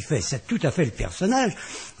 Qu'est-ce qu'il fait? C'est tout à fait le personnage.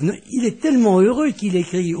 Il est tellement heureux qu'il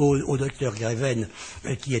écrit au docteur Greven,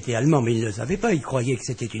 qui était allemand, mais il ne le savait pas, il croyait que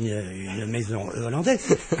c'était une maison hollandaise,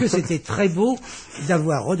 que c'était très beau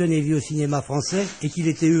d'avoir redonné vie au cinéma français et qu'il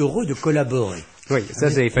était heureux de collaborer. Oui, ça,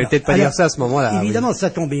 il fallait peut-être pas dire ça à ce moment-là. Évidemment, oui. Ça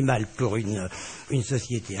tombait mal pour une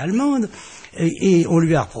société allemande, et on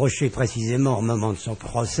lui a reproché précisément au moment de son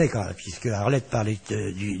procès, puisque Arlette parlait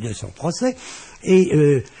de son procès, et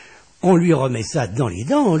on lui remet ça dans les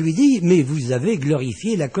dents, on lui dit « mais vous avez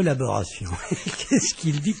glorifié la collaboration ». Qu'est-ce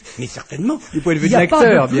qu'il dit? Mais certainement, du point de vue il n'y a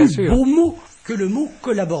pas de plus bien beau mot que le mot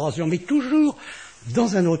collaboration, mais toujours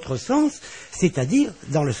dans un autre sens, c'est-à-dire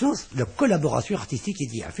dans le sens de collaboration artistique. Il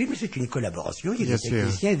dit un film, c'est une collaboration, il y a des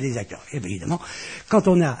techniciens et des acteurs. Et bien évidemment, quand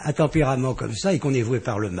on a un tempérament comme ça et qu'on est voué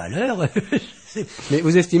par le malheur... Mais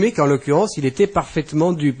vous estimez qu'en l'occurrence, il était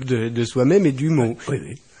parfaitement de soi-même et du mot. Oui,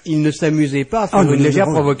 oui. Il ne s'amusait pas à faire une légère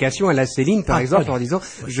provocation à la Céline, par exemple, en disant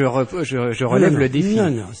je relève le défi.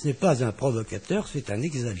 Non, ce n'est pas un provocateur, c'est un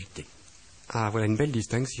exalté. Ah, voilà une belle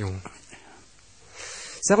distinction.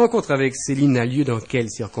 Sa rencontre avec Céline a lieu dans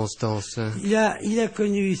quelles circonstances? Il a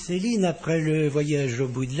connu Céline après le voyage au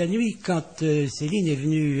bout de la nuit, quand Céline est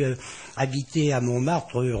venue habiter à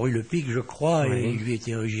Montmartre, rue Le Pic, je crois, oui. Et lui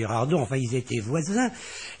était rue Girardon, enfin ils étaient voisins,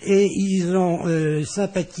 et ils ont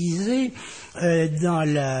sympathisé dans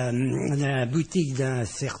la boutique d'un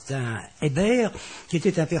certain Hébert, qui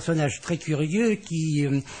était un personnage très curieux, qui,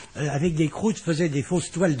 avec des croûtes, faisait des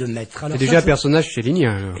fausses toiles de maître. C'est déjà un personnage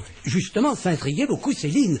célinien, alors. Justement, ça intriguait beaucoup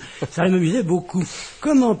Céline, ça m'amusait beaucoup.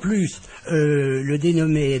 Comme en plus, le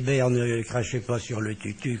dénommé Hébert ne crachait pas sur le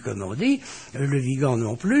tutu, comme on dit, le Vigan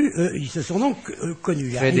non plus, ils se sont donc connus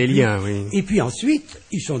là. Fait des liens, oui. Et puis ensuite,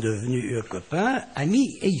 ils sont devenus copains,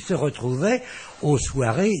 amis, et ils se retrouvaient aux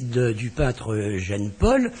soirées du peintre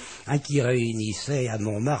Jeanne-Paul, qui réunissait à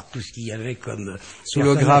Montmartre tout ce qu'il y avait comme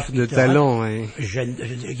soulographe de talent. Oui.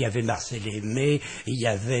 Il y avait Marcel Aimé, il y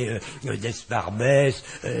avait Desparbès,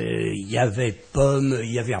 il y avait Pomme,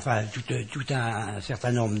 il y avait enfin tout un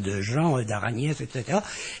certain nombre de gens, d'Aragnès, etc.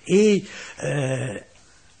 Et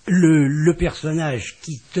le personnage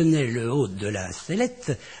qui tenait le haut de la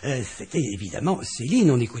sellette, c'était évidemment Céline.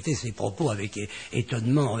 On écoutait ses propos avec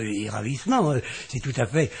étonnement et ravissement. C'est tout à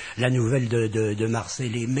fait la nouvelle de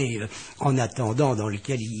Marcel Aimé, en attendant, dans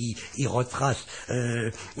lequel il retrace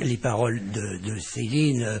les paroles de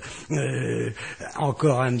Céline.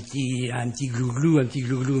 Encore un petit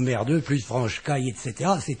glouglou merdeux, plus franche-caille,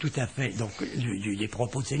 etc. C'est tout à fait donc des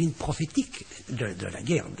propos de Céline prophétiques de la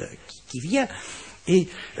guerre qui vient. Et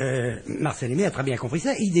Marcel Aimé a très bien compris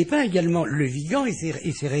ça. Il dépeint également Le Vigan et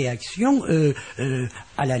ses réactions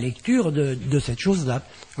à la lecture de cette chose-là.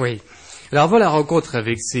 Oui. Alors voilà, la rencontre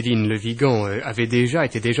avec Céline Le Vigan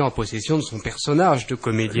était déjà en possession de son personnage de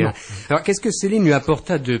comédien. Alors qu'est-ce que Céline lui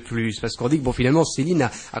apporta de plus? Parce qu'on dit que finalement Céline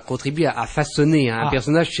a contribué à façonner un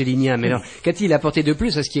personnage célinien. Mais alors, qu'a-t-il apporté de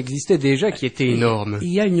plus à ce qui existait déjà, qui était énorme?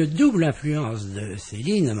 Il y a une double influence de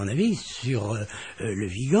Céline, à mon avis, sur Le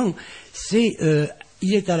Vigan.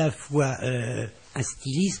 Il est à la fois un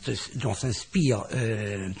styliste dont s'inspire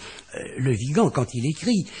Le Vigan quand il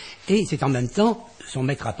écrit, et c'est en même temps son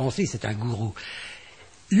maître à penser, c'est un gourou.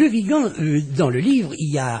 Le Vigan, dans le livre,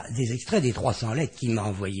 il y a des extraits des 300 lettres qu'il m'a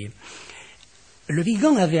envoyées. Le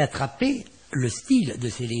Vigan avait attrapé le style de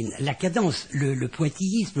Céline, la cadence, le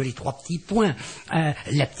pointillisme, les 3 petits points,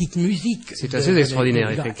 la petite musique. C'est assez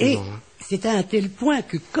extraordinaire, effectivement. Et c'est à un tel point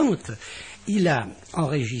que quand il a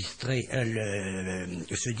enregistré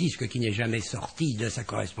ce disque qui n'est jamais sorti de sa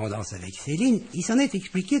correspondance avec Céline, il s'en est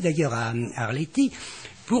expliqué d'ailleurs à Arletty,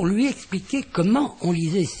 pour lui expliquer comment on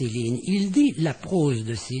lisait Céline. Il dit la prose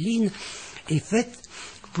de Céline est faite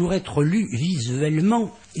pour être lue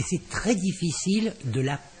visuellement et c'est très difficile de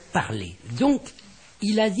la parler. Donc,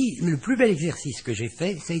 il a dit, le plus bel exercice que j'ai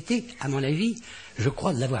fait, ça a été, à mon avis, je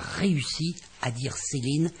crois, d'avoir réussi à dire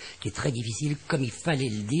Céline, qui est très difficile, comme il fallait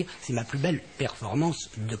le dire. C'est ma plus belle performance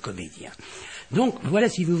de comédien. Donc, voilà,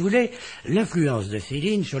 si vous voulez, l'influence de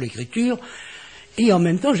Céline sur l'écriture. Et en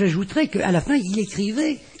même temps, j'ajouterais qu'à la fin, il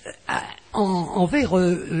écrivait en vers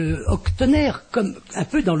octonaire, comme un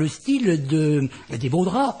peu dans le style des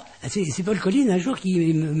Baudrats. C'est Paul Colline un jour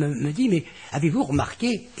qui me dit, mais avez-vous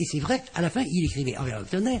remarqué, et c'est vrai, à la fin, il écrivait en vers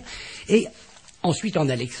octonaire, et ensuite en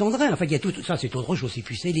alexandrin, enfin, il y a tout ça, c'est autre chose, c'est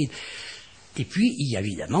plus Céline. Et puis, il y a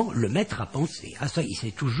évidemment le maître à penser. Ah, ça, il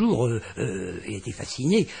s'est toujours été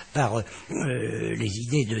fasciné par les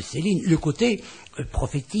idées de Céline, le côté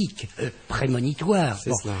prophétique, prémonitoire.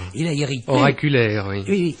 Bon, il a irrité. Oraculaire,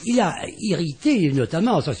 oui. Il a irrité,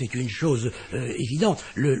 notamment, ça c'est une chose évidente,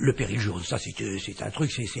 le péril jaune. Ça, c'est un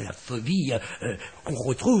truc, c'est la phobie qu'on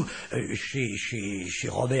retrouve chez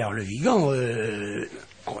Robert Le Vigan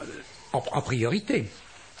en priorité.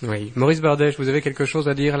 Oui. Maurice Bardèche, vous avez quelque chose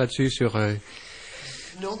à dire là-dessus sur...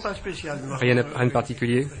 Non, pas spécialement. Rien de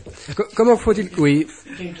particulier. Comment faut-il... Oui.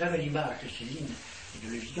 C'est une très belle image de Céline et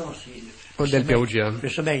de Le Vigan. Le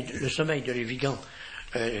sommeil de Le Vigan,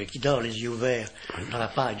 qui dort les yeux ouverts dans la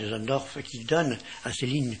paille de Zondorf, qui donne à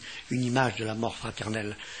Céline une image de la mort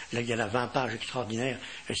fraternelle. Là, il y en a 20 pages extraordinaires.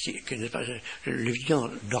 Le Vigan,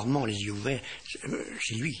 dormant les yeux ouverts,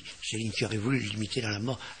 c'est lui, Céline, qui aurait voulu l'imiter dans la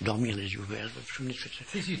mort, dormir les yeux ouverts.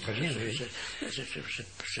 Très bien.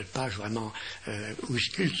 Cette page vraiment où il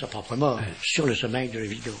sculpte sa propre mort sur le sommeil de Le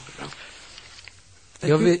Vigan.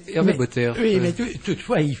 Hervé Le Boterf. Oui, mais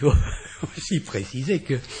toutefois, il faut aussi préciser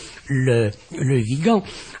que le Vigan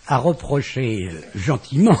a reproché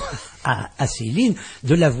gentiment à Céline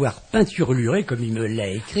de l'avoir peinturluré, comme il me l'a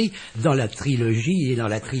écrit, dans la trilogie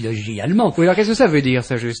allemande. Oui, alors qu'est-ce que ça veut dire,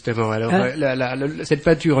 ça, justement? Alors, cette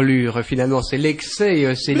peinturlure, finalement, c'est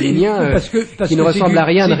l'excès célinien qui ne ressemble à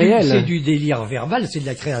rien de réel. C'est du délire verbal, c'est de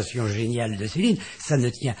la création géniale de Céline. Ça ne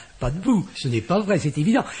tient pas debout. Ce n'est pas vrai, c'est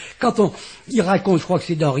évident. Quand il raconte, je crois que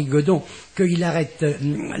c'est d'Henri Godon, qu'il arrête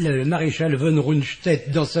le maréchal von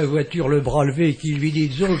Rundstedt dans sa voiture, le bras levé, qui lui dit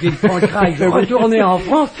 « qu'il prend le crack, je retournais en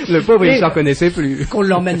France ». Le pauvre, il ne s'en connaissait plus. Qu'on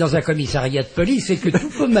l'emmène dans un commissariat de police et que tout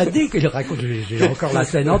pomadé, qu'il raconte, j'ai encore la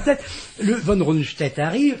scène en tête, le von Rundstedt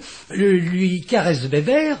arrive, lui caresse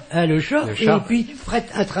Bébert, le chat, et puis prête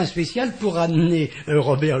un train spécial pour amener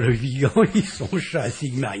Robert Le Vigan et son chat à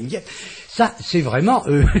Sigmaringen. Ça, c'est vraiment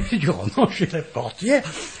du roman chez la portière,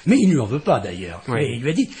 mais il ne lui en veut pas d'ailleurs. Oui. Et il lui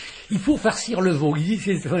a dit, il faut farcir le veau. Il dit,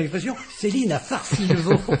 c'est son expression, Céline a farci le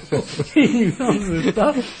veau. Il ne lui en veut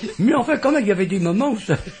pas. Mais enfin, quand même, il y avait des moments où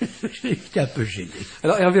ça j'étais un peu gêné.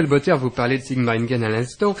 Alors, Hervé Le Boterf, vous parlez de Sigmaringen à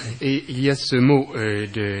l'instant, et il y a ce mot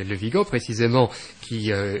de Le Vigan, précisément, qui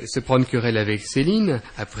se prend une querelle avec Céline,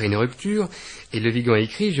 après une rupture, et Le Vigan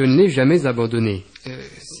écrit « Je ne l'ai jamais abandonné ».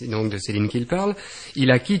 C'est donc de Céline qu'il parle.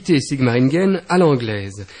 Il a quitté Sigmaringen à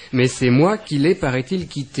l'anglaise, mais c'est moi qui l'ai, paraît-il,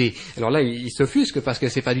 quitté. Alors là, il s'offusque parce que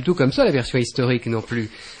c'est pas du tout comme ça la version historique non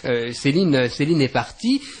plus. Céline est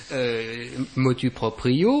partie, motu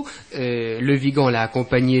proprio. Le Vigan l'a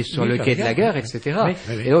accompagné sur le quai de la gare, etc. Oui.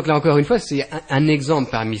 Et donc là encore une fois, c'est un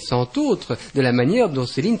exemple parmi cent autres de la manière dont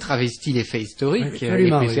Céline travestit les faits historiques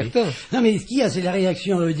les plus certains. Non, mais ce qu'il y a, c'est la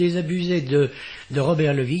réaction désabusée de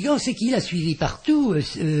Robert Le Vigan, c'est qu'il a suivi partout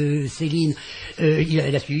Céline. Il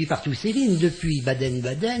a suivi partout Céline, depuis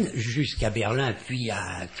Baden-Baden jusqu'à Berlin, puis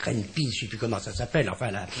à Krempin, je ne sais plus comment ça s'appelle,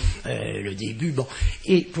 enfin le début. Bon,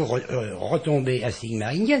 et pour retomber à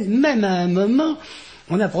Sigmaringen, même à un moment,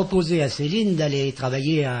 on a proposé à Céline d'aller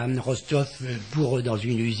travailler à Rostov dans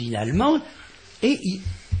une usine allemande, et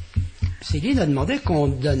Céline a demandé qu'on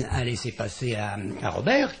donne un laissez-passer à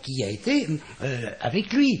Robert, qui a été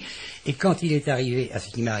avec lui. Et quand il est arrivé à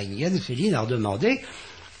Sigmaringen, Céline a demandé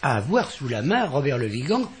à avoir sous la main Robert Le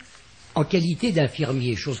Vigan en qualité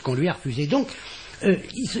d'infirmier, chose qu'on lui a refusée. Donc,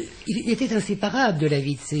 il était inséparable de la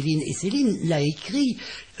vie de Céline. Et Céline l'a écrit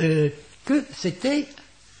que c'était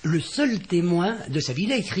le seul témoin de sa vie.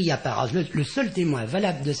 Il a écrit à Paras, le seul témoin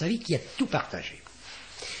valable de sa vie qui a tout partagé.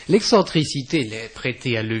 L'excentricité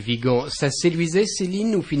prêtée à Le Vigan, ça séduisait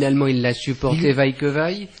Céline ou finalement il la supportait vaille que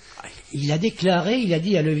vaille? Il a déclaré, il a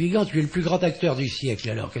dit à Le Vigan, tu es le plus grand acteur du siècle,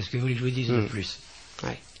 alors qu'est-ce que vous voulez que je vous dise de plus?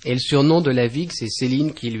 Ouais. Et le surnom de la Vigue, c'est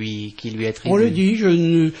Céline qui lui attribue. On le dit,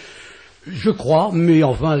 je crois, mais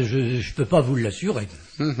enfin, je ne peux pas vous l'assurer.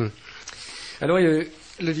 Alors,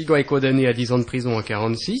 Le Vigan est condamné à 10 ans de prison en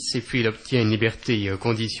 1946, et puis il obtient une liberté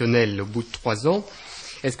conditionnelle au bout de 3 ans.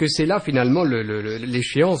 Est-ce que c'est là, finalement,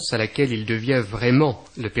 l'échéance à laquelle il devient vraiment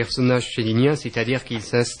le personnage célinien, c'est-à-dire qu'il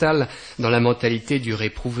s'installe dans la mentalité du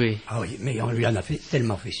réprouvé? Ah oui, mais on lui en a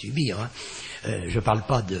tellement fait subir. Hein. Je ne parle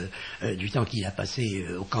pas du temps qu'il a passé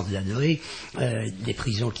au camp de l'Adoré, des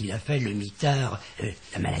prisons qu'il a fait, le mitard,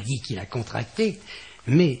 la maladie qu'il a contractée,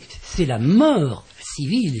 mais c'est la mort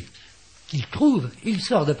civile qu'il trouve. Il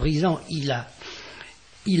sort de prison, il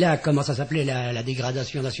a comment ça s'appelait, la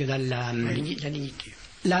dégradation nationale, la dignité.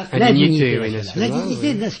 La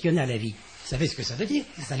dignité nationale à vie. Vous savez ce que ça veut dire?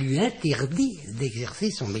 Ça lui interdit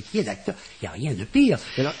d'exercer son métier d'acteur. Il n'y a rien de pire.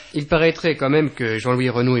 Alors, il paraîtrait quand même que Jean-Louis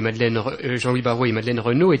Barrault et Madeleine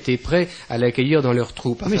Renaud étaient prêts à l'accueillir dans leur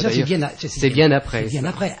troupe. Mais ça, c'est bien après. C'est bien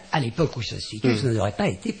après. À l'époque où ça se situe, ça n'aurait pas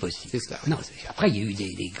été possible. C'est ça. Non, après, il y a eu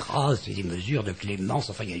des grâces et des mesures de clémence,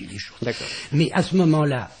 enfin, il y a eu des choses. D'accord. Mais à ce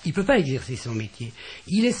moment-là, il ne peut pas exercer son métier.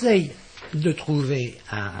 Il essaye de trouver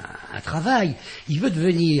un travail. Il veut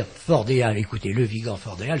devenir Fordéal. Écoutez, Le Vigan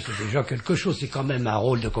Fordéal, c'est déjà quelque chose. C'est quand même un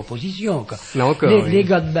rôle de composition, quoi. Là encore, les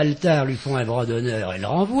gars de Baltard lui font un bras d'honneur et le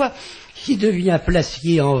renvoient. Il devient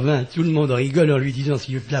placier en vin. Tout le monde rigole en lui disant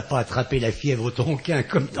s'il n'a pas attrapé la fièvre au tronquin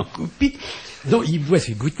comme dans Coupy. Donc il boit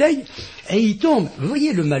ses bouteilles et il tombe. Vous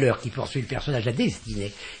voyez le malheur qui poursuit le personnage, la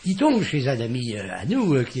destinée. Il tombe chez un ami à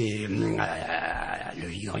nous, qui est Le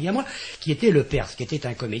Vigan et à moi, qui était le Perse, qui était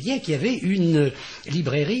un comédien qui avait une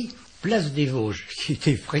librairie Place des Vosges, qui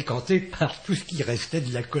était fréquentée par tout ce qui restait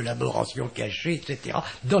de la collaboration cachée, etc.,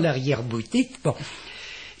 dans l'arrière-boutique. Bon.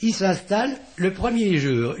 Il s'installe. Le premier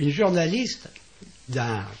jour, une journaliste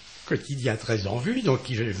d'un quotidien très en vue, donc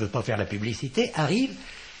qui, je ne veux pas faire la publicité, arrive,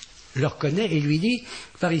 le reconnaît et lui dit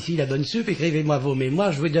 « Par ici la bonne soupe, écrivez-moi vos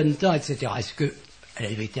mémoires, je vous donne temps, etc. » Est-ce qu'elle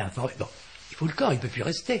avait été informée? Bon, il faut le camp, il ne peut plus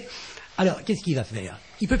rester. Alors, qu'est-ce qu'il va faire?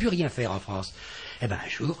 Il ne peut plus rien faire en France. Eh bien, un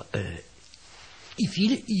jour,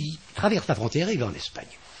 il traverse la frontière et il va en Espagne.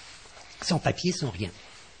 Sans papier, sans rien.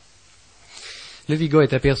 Le Vigan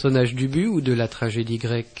est un personnage du but ou de la tragédie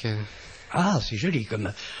grecque? Ah, c'est joli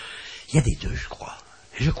comme... Il y a des deux, je crois.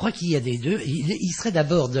 Je crois qu'il y a des deux. Il serait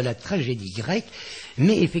d'abord de la tragédie grecque,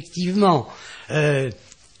 mais effectivement,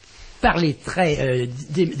 par les traits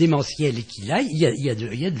démentiels qu'il a, il y a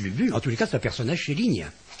de l'ubu. En tous les cas, c'est un personnage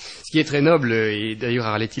chélinien. Ce qui est très noble, et d'ailleurs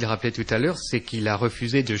Arletty le rappelait tout à l'heure, c'est qu'il a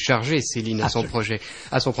refusé de charger Céline à son procès.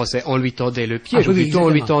 On lui tendait le piège, ou plutôt on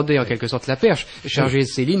lui tendait en quelque sorte la perche. Charger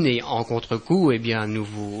Céline et en contre-coup, eh bien, nous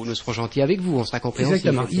serons gentils avec vous, on sera compréhensifs.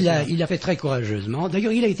 Exactement. Il a fait très courageusement.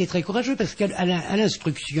 D'ailleurs, il a été très courageux parce qu'à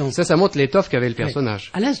l'instruction... Ça montre l'étoffe qu'avait le personnage.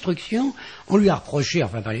 À l'instruction, on lui a reproché,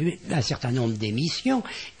 enfin, un certain nombre d'émissions,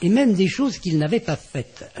 et même des choses qu'il n'avait pas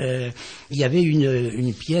faites. Il y avait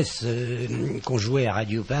une pièce qu'on jouait à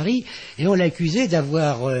Radio Paris, et on l'accusait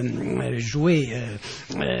d'avoir joué,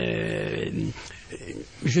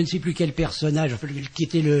 je ne sais plus quel personnage, qui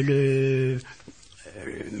était le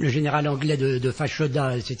général anglais de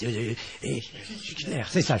Fachoda, c'était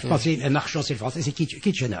c'est ça, je pensais, Marchand c'est le français, c'est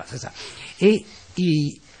Kitchener, c'est ça. Et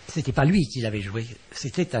c'était pas lui qui l'avait joué,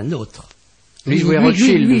 c'était un autre. Lui jouait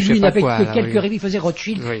Rothschild, lui, je sais pas quoi. Quelques répliques, il faisait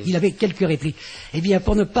Rothschild, oui. Il avait quelques répliques. Eh bien,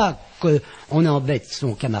 pour ne pas qu'on embête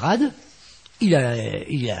son camarade, il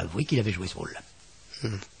a avoué qu'il avait joué ce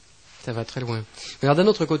rôle-là. Ça va très loin. Mais alors d'un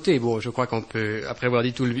autre côté, bon, je crois qu'on peut, après avoir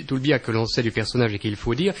dit tout le bien que l'on sait du personnage et qu'il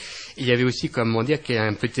faut dire, il y avait aussi, comment dire, qu'il y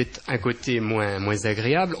a peut-être un côté moins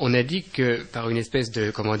agréable. On a dit que par une espèce de,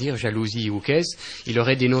 comment dire, jalousie ou qu'est-ce, il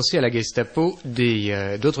aurait dénoncé à la Gestapo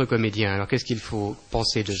d'autres comédiens. Alors qu'est-ce qu'il faut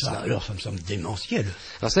penser de ça? Alors ça me semble démentiel.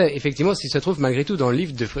 Alors ça, effectivement, si ça se trouve malgré tout dans le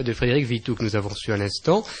livre de Frédéric Vitou que nous avons reçu à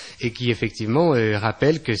l'instant et qui effectivement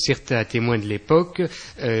rappelle que certains témoins de l'époque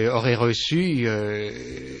auraient reçu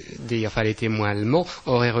les témoins allemands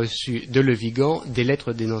auraient reçu de Le Vigan des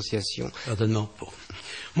lettres de dénonciation. Certainement.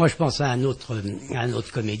 Moi, je pense à un autre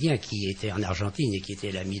comédien qui était en Argentine et qui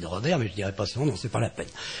était l'ami de Robert, mais je dirais pas son nom, c'est pas la peine.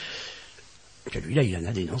 Celui-là, il en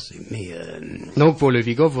a dénoncé. Mais donc, pour Le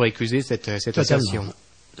Vigan, vous récusez cette assertion.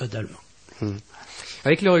 Totalement.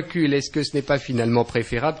 Avec le recul, est-ce que ce n'est pas finalement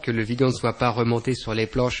préférable que Le Vigan ne soit pas remonté sur les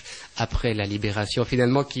planches après la libération,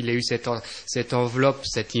 finalement qu'il ait eu cette enveloppe,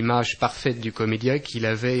 cette image parfaite du comédien qu'il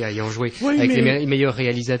avait ayant joué avec les meilleurs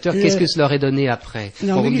réalisateurs? Qu'est-ce que cela aurait donné après?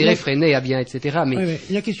 On me dirait Freinet a bien, etc. Mais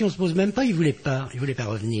la question se pose même pas, il voulait pas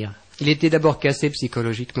revenir. Il était d'abord cassé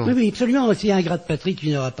psychologiquement. Oui, absolument. S'il y a un gras de patrie qui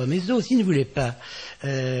n'aura pas mes os, s'il ne voulait pas.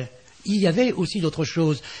 Il y avait aussi d'autres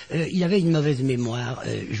choses. Il avait une mauvaise mémoire.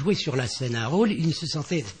 Jouer sur la scène un rôle, il ne se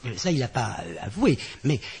sentait, ça il n'a pas avoué,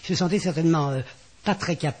 mais il se sentait certainement pas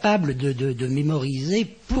très capable de mémoriser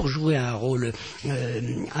pour jouer un rôle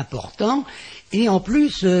important. Et en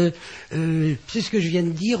plus, c'est ce que je viens de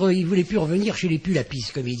dire, il voulait plus revenir chez les Pulapis,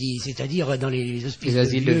 comme il dit, c'est-à-dire dans les hospices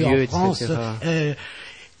de vieux en France.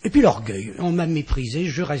 Et puis l'orgueil. On m'a méprisé,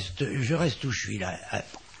 je reste où je suis là.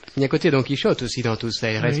 Il y a un côté Don Quichotte aussi dans tout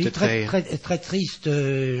cela. Il reste très triste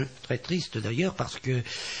d'ailleurs parce que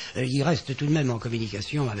il reste tout de même en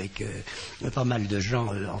communication avec pas mal de gens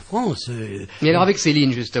en France. Mais alors avec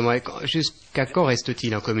Céline justement, jusqu'à quand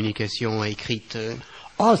reste-t-il en communication écrite?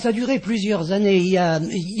 Oh, ça a duré plusieurs années. Il y a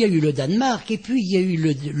eu le Danemark et puis il y a eu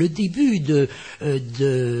le début de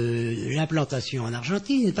l'implantation en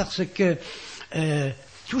Argentine parce que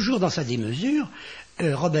toujours dans sa démesure,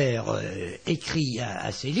 Robert écrit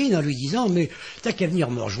à Céline en lui disant « Mais t'as qu'à venir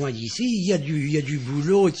me rejoindre ici, il y a du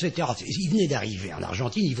boulot, etc. » Il venait d'arriver en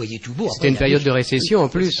Argentine, il voyait tout beau. C'était une période de récession en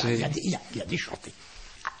plus. Il a déchanté.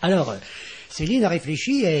 Alors, Céline a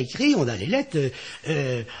réfléchi, a écrit, on a les lettres,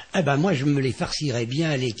 moi je me les farcirais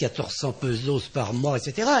bien, les 1400 pesos par mois,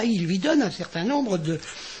 etc. Et il lui donne un certain nombre de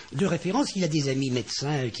références. Il a des amis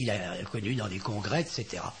médecins qu'il a connus dans des congrès,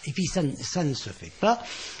 etc. Et puis ça ne se fait pas.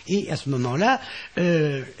 Et à ce moment-là,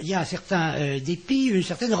 il y a un certain dépit, une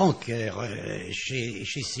certaine rancœur chez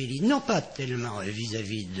Céline, non pas tellement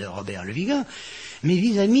vis-à-vis de Robert Le Vigan, mais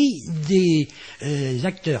vis-à-vis des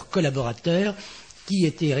acteurs collaborateurs qui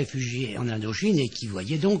étaient réfugiés en Indochine et qui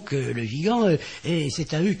voyaient donc Le Vigan, et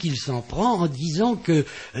c'est à eux qu'il s'en prend en disant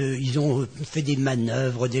qu'ils ont fait des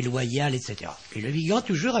manœuvres déloyales, etc. Et Le Vigan,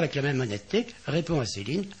 toujours avec la même honnêteté, répond à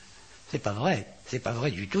Céline, c'est pas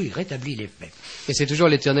vrai du tout, il rétablit les faits. Et c'est toujours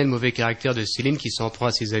l'éternel mauvais caractère de Céline qui s'en prend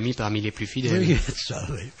à ses amis parmi les plus fidèles. Oui, il y a de ça,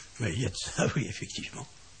 oui. Il y a de ça, oui, effectivement.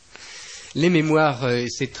 Les mémoires,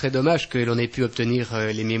 c'est très dommage que l'on ait pu obtenir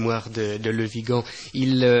les mémoires de Le Vigan.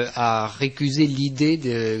 Il a récusé l'idée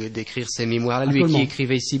d'écrire ces mémoires-là, lui qui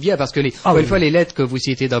écrivait si bien, parce que une fois les lettres que vous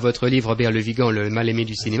citez dans votre livre, Robert Le Vigan, le mal-aimé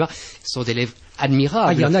du cinéma, sont des livres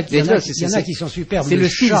admirables. Il y en a qui sont superbes. C'est le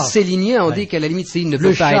style célinien, on dit qu'à la limite Céline ne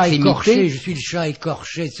peut pas être imité. Je suis le chat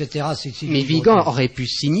écorché, etc. Mais Vigan aurait pu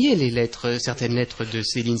signer les lettres, certaines lettres de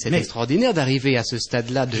Céline. C'est extraordinaire d'arriver à ce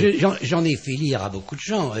stade-là. J'en ai fait lire à beaucoup de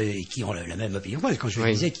gens qui ont la même opinion que moi. Quand je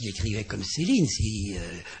disais qu'il écrivait comme Céline,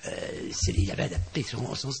 il avait adapté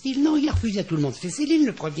son style. Non, il a refusé à tout le monde. C'est Céline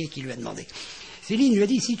le premier qui lui a demandé. Céline lui a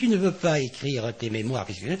dit, si tu ne veux pas écrire tes mémoires,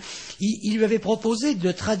 il lui avait proposé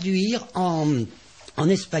de traduire en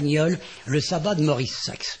espagnol le sabbat de Maurice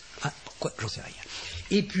Sacks. Ah, pourquoi? J'en sais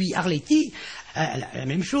rien. Et puis Arletty, la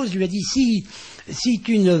même chose, lui a dit, si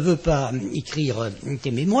tu ne veux pas écrire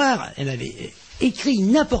tes mémoires, elle m'avait écrit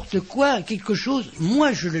n'importe quoi, quelque chose,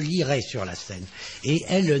 moi je le lirai sur la scène. Et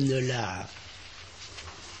elle ne l'a...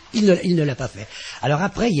 Il ne l'a pas fait. Alors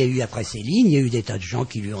après, il y a eu Céline, il y a eu des tas de gens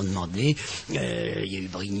qui lui ont demandé, il y a eu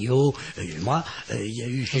Brignot, moi, il y a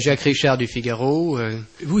eu... Jacques Richard du Figaro.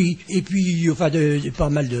 Oui, et puis, pas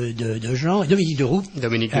mal de gens, Dominique Deroux.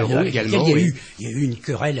 Dominique Deroux également, il y a eu une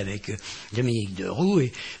querelle avec Dominique Deroux,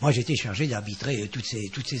 et moi j'étais chargé d'arbitrer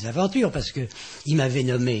toutes ces aventures, parce que il m'avait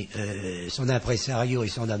nommé son impresario et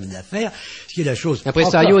son homme d'affaires, ce qui est la chose...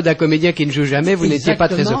 Impresario d'un comédien qui ne joue jamais, vous n'étiez pas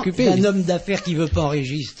très occupé. Un homme d'affaires qui veut pas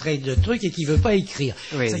enregistrer de trucs et qui veut pas écrire.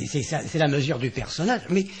 Oui. C'est la mesure du personnage,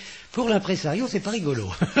 mais pour l'impresario, c'est pas rigolo.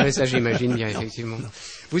 Oui, ça j'imagine bien, effectivement.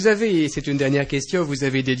 Vous avez, c'est une dernière question, vous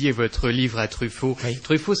avez dédié votre livre à Truffaut. Oui.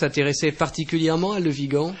 Truffaut s'intéressait particulièrement à Le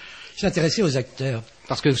Vigan? Il s'intéressait aux acteurs.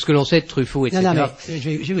 Parce que ce que l'on sait de Truffaut, etc., non, mais, je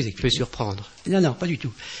vais vous expliquer. peut surprendre. Non, pas du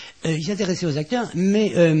tout. Il s'intéressait aux acteurs,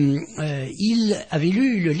 mais il avait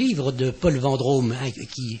lu le livre de Paul Vendôme,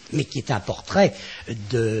 qui est un portrait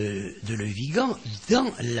de Le Vigan dans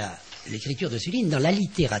l'écriture de Céline, dans la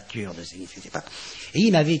littérature de Céline, je sais pas. Et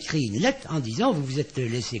il m'avait écrit une lettre en disant, vous vous êtes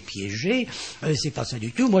laissé piéger, c'est pas ça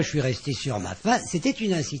du tout, moi je suis resté sur ma faim. C'était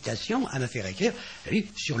une incitation à me faire écrire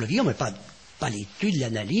sur Le Vigan, mais pas l'étude,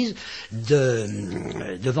 l'analyse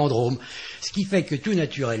de Vendôme. Ce qui fait que tout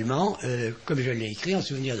naturellement, comme je l'ai écrit en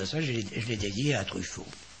souvenir de ça, je l'ai dédié à Truffaut.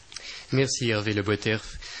 Merci Hervé Le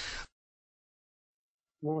Boterf.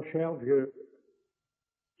 Mon cher vieux,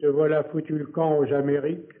 te voilà foutu le camp aux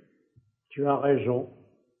Amériques. Tu as raison.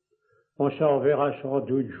 On s'en reverra sans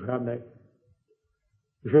doute jamais.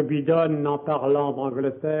 Je bidonne en parlant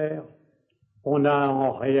d'Angleterre. On n'a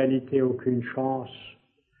en réalité aucune chance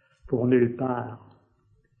pour nulle part.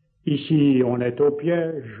 Ici, on est au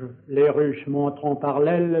piège. Les Russes monteront par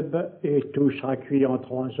l'Elbe et tout sera cuit en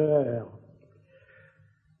 3 heures.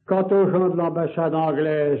 Quant aux gens de l'ambassade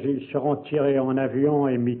anglaise, ils seront tirés en avion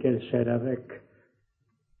et Mikkelsen avec.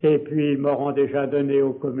 Et puis, ils m'auront déjà donné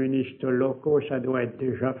aux communistes locaux, ça doit être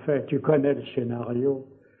déjà fait. Tu connais le scénario.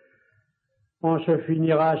 On se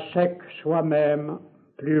finira sec soi-même,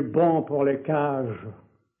 plus bon pour les cages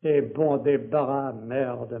et bon débarras,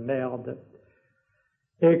 merde.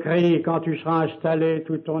 Écris quand tu seras installé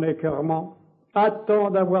tout ton écœurement. Attends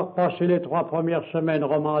d'avoir passé les 3 premières semaines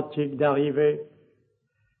romantiques d'arrivée.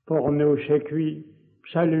 Pour nous, c'est cuit.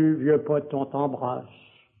 Salut, vieux pote, on t'embrasse.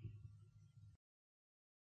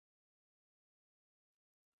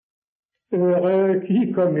 Heureux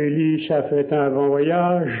qui, comme Ulysse, a fait un bon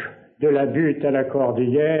voyage, de la butte à la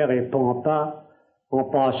cordillère et Pampa, en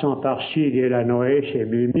passant par Sid et la Noé, c'est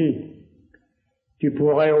Mimi. Tu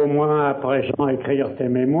pourrais au moins à présent écrire tes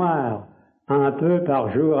mémoires, un peu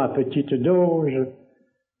par jour à petite dose.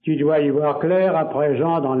 Tu dois y voir clair à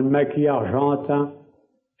présent dans le maquis argentin.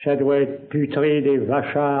 Ça doit être putride et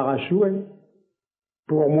vachard à souhait.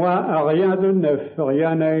 Pour moi, rien de neuf,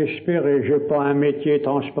 rien à espérer. J'ai pas un métier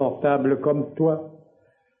transportable comme toi.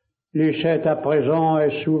 Lucette à présent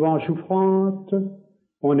est souvent souffrante.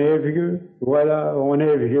 On est vieux, voilà, on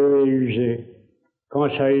est vieux et usé. Quand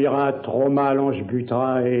ça ira trop mal, on se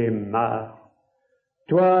butera et marre.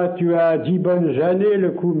 Toi, tu as 10 bonnes années,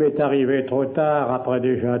 le coup m'est arrivé trop tard, après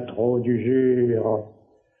déjà trop d'usure.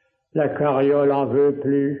 La carriole en veut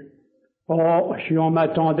plus. Oh, si on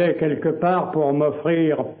m'attendait quelque part pour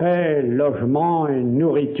m'offrir paix, logement et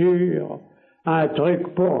nourriture, un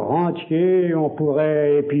truc pour rentier, on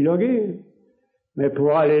pourrait épiloguer. Mais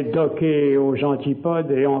pour aller docker aux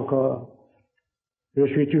antipodes et encore, je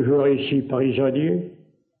suis toujours ici prisonnier.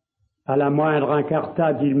 À la moindre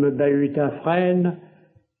incartade, ils me bahutent à frêne.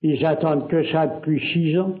 Ils attendent que ça depuis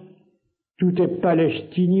 6 ans. Tout est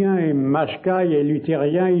palestinien et mascaille et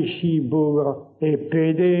luthérien ici, bougre et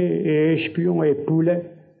pédé et espion et poulet.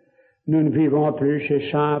 Nous ne vivons plus, c'est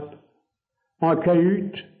simple. En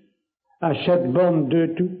cahute, à 7 bornes de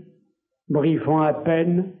tout, briefant à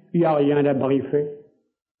peine, il n'y a rien à briefer.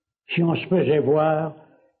 Si on se faisait voir,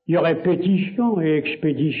 il y aurait pétition et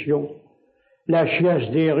expédition. La chiasse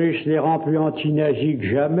des Russes les rend plus anti-nazis que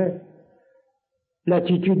jamais.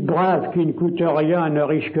 L'attitude brave qui ne coûte rien, ne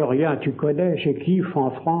risque rien, tu connais, c'est kiff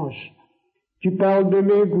en France. Tu parles de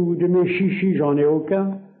mes goûts, de mes chichis, j'en ai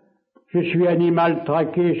aucun. Je suis animal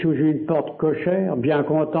traqué sous une porte cochère, bien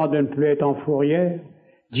content de ne plus être en fourrière,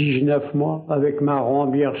 19 mois, avec ma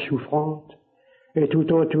rambière souffrante, et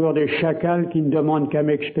tout autour des chacals qui ne demandent qu'à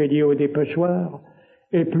m'expédier au dépeçoir,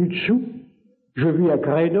 et plus de sous, je vis à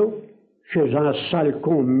Credo, chez un sale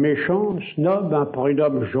con méchant, snob, un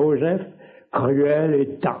prudent Joseph, cruel et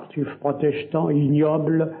tartuffe protestant,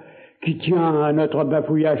 ignoble, qui tient à notre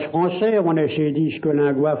bafouillage français, on est ses disques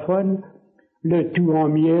linguophones, le tout en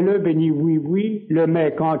mielleux, béni oui, le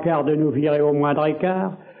mec en quart de nous virer au moindre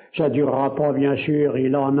écart, ça durera pas bien sûr,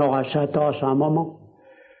 il en aura sa tasse un moment.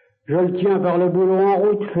 Je le tiens par le boulot en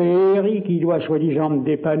route, féerie, qui doit soi-disant me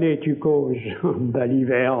dépanner, tu causes,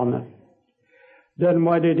 baliverne.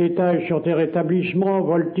 Donne-moi des détails sur tes rétablissements,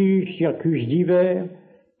 voltiges, circus divers.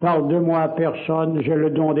 Parle de moi à personne, j'ai le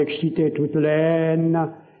don d'exciter toute les haines,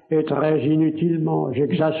 et très inutilement,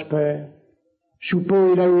 j'exaspère.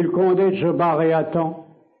 Soupeau, il a eu le condé de se barrer à temps,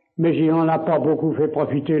 mais il n'en a pas beaucoup fait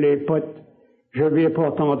profiter les potes. Je lui ai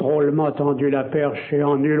pourtant drôlement tendu la perche, et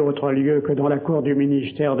en nul autre lieu que dans la cour du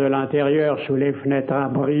ministère de l'Intérieur, sous les fenêtres à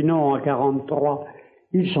Brinon en 43.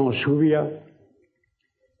 Il s'en souvient.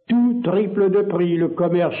 Tout triple de prix, le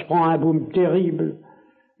commerce prend un boom terrible.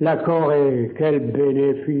 La Corée, quel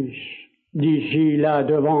bénéfice! D'ici, là,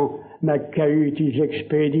 devant ma cahute, ils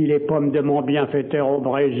expédient les pommes de mon bienfaiteur au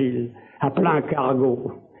Brésil, à plein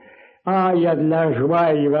cargo. Ah, il y a de la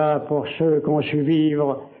joie, il va, pour ceux qui ont su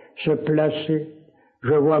vivre, se placer.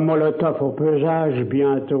 Je vois Molotov au pesage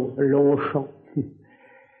bientôt, Longchamp.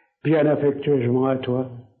 Bien affectueusement à toi.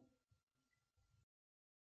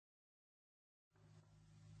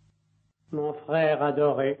 Mon frère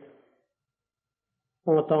adoré,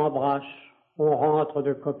 on t'embrasse, on rentre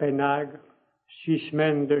de Copenhague, 6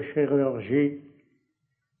 semaines de chirurgie,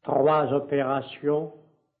 3 opérations,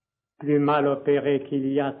 plus mal opéré qu'il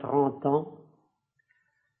y a 30 ans,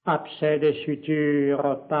 abcès des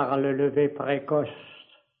sutures par le lever précoce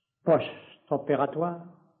post-opératoire.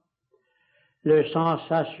 Le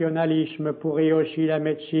sensationnalisme pourrit aussi la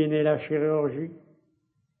médecine et la chirurgie.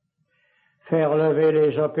 Faire lever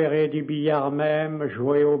les opérés du billard même,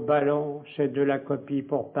 jouer au ballon, c'est de la copie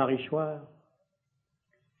pour Paris soir.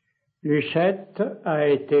 Lucette a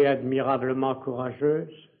été admirablement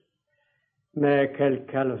courageuse, mais quel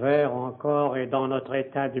calvaire encore est dans notre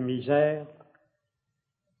état de misère.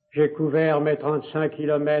 J'ai couvert mes 35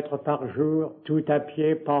 kilomètres par jour, tout à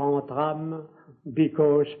pied, pas en tram,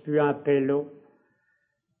 bicose puis un pélo.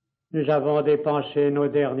 Nous avons dépensé nos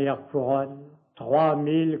dernières couronnes,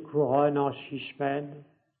 3000 couronnes en 6 semaines,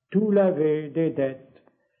 tout lavé des dettes.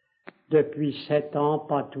 Depuis 7 ans,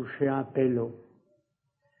 pas touché un pélo.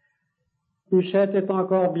 Lucette est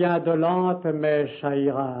encore bien dolente, mais ça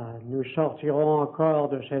ira. Nous sortirons encore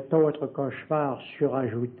de cet autre cauchemar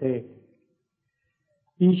surajouté.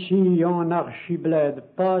 Ici, en archiblède,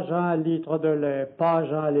 pas un litre de lait, pas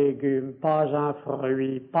un légume, pas un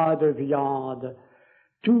fruit, pas de viande.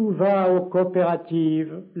 Tout va aux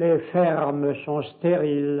coopératives, les fermes sont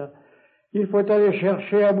stériles. Il faut aller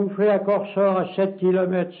chercher à bouffer à Corsor à 7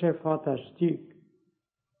 kilomètres, c'est fantastique.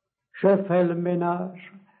 Je fais le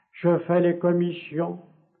ménage, je fais les commissions,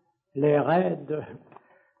 les raids.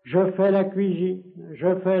 Je fais la cuisine,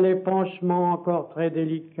 je fais les pansements encore très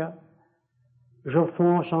délicats. Je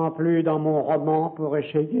fonce en plus dans mon roman pour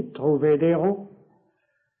essayer de trouver des ronds.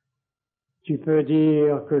 Tu peux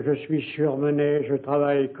dire que je suis surmené, je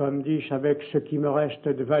travaille comme 10 avec ce qui me reste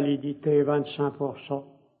de validité, 25%.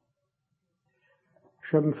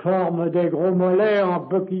 Je me forme des gros mollets en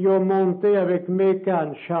boquillot monté avec mes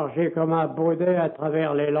cannes chargées comme un baudet à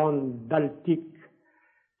travers les landes baltiques.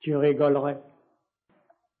 Tu rigolerais.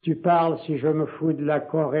 Tu parles si je me fous de la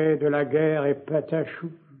Corée, de la guerre et patachou.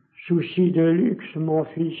 Souci de luxe, mon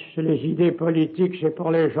fils, les idées politiques, c'est pour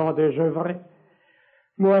les gens désœuvrés.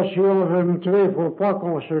 Moi, si on veut me tuer, faut pas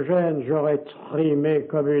qu'on se gêne, j'aurais trimé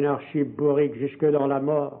comme une archibourrique jusque dans la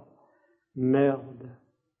mort. Merde.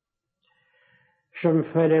 Je me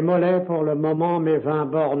fais les mollets pour le moment, mes 20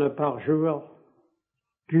 bornes par jour.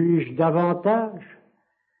 Puis-je davantage?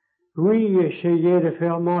 Oui, essayer de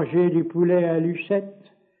faire manger du poulet à Lucette.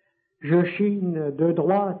 Je chine de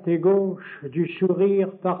droite et gauche, du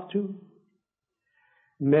sourire partout.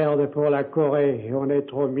 Merde pour la Corée, on est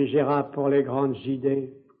trop misérable pour les grandes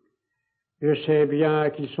idées. Je sais bien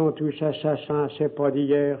qu'ils sont tous assassins, c'est pas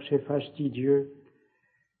d'hier, c'est fastidieux.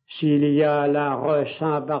 S'il y a la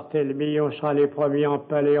Saint-Barthélemy, on sera les premiers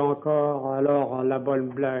empalés encore, alors la bonne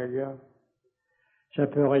blague. Ça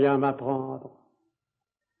peut rien m'apprendre.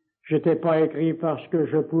 Je t'ai pas écrit parce que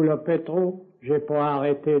je poulopais trop, j'ai pas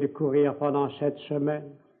arrêté de courir pendant 7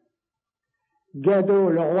 semaines. Gadot,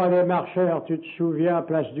 le roi des marcheurs, tu te souviens,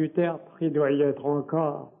 place du Tertre, il doit y être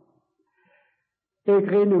encore.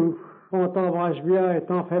 Écris-nous, on t'embrasse bien et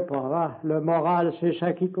t'en fais pas, va. Le moral, c'est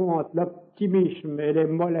ça qui compte, l'optimisme et les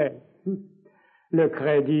mollets. Le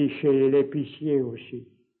crédit chez l'épicier aussi.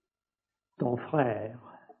 Ton frère.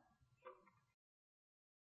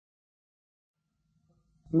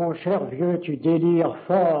 Mon cher vieux, tu délires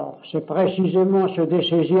fort. C'est précisément se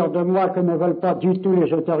dessaisir de moi que ne veulent pas du tout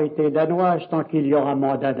les autorités danoises tant qu'il y aura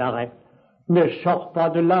mandat d'arrêt. Ne sors pas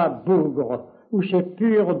de là, bougre, où c'est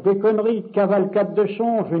pure déconnerie, cavalcade de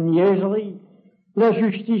songes, niaiserie. La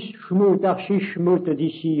justice schmout, archi-schmout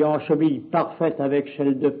d'ici, en cheville parfaite avec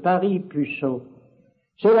celle de Paris, puceau.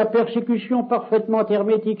 C'est la persécution parfaitement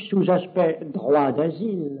hermétique sous aspect droit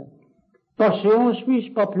d'asile. Passé en Suisse,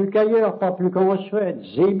 pas plus qu'ailleurs, pas plus qu'en Suède,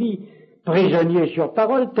 Zébi, prisonnier sur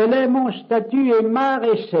parole, tel est mon statut et marre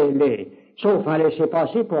et scellé, sauf un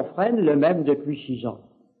laissez-passer pour Fresnes, le même depuis 6 ans.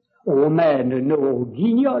 On mène nos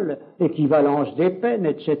guignols, équivalence des peines,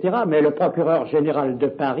 etc., mais le procureur général de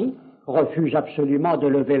Paris refuse absolument de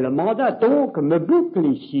lever le mandat, donc me boucle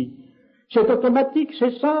ici. C'est automatique,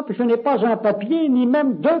 c'est simple, je n'ai pas un papier, ni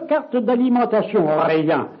même 2 cartes d'alimentation,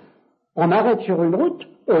 rien. On m'arrête sur une route,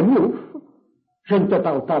 on ouvre. Je ne te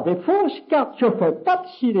parle pas des fausses cartes, je fais pas de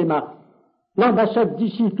cinéma. L'ambassade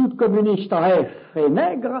d'ici, toute communiste en F et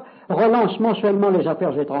nègre, relance mensuellement les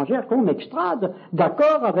affaires étrangères qu'on extrade,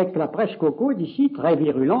 d'accord avec la presse coco d'ici, très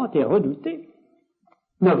virulente et redoutée.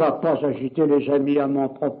 Ne va pas agiter les amis à mon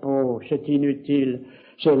propos, c'est inutile,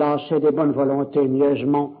 c'est lancer des bonnes volontés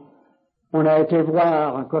niaisement. On a été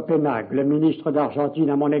voir à Copenhague, le ministre d'Argentine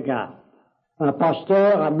à mon égard. Un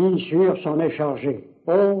pasteur a mis sur s'en est chargé.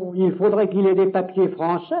 Oh, il faudrait qu'il ait des papiers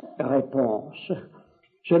français. Réponse.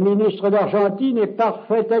 Ce ministre d'Argentine est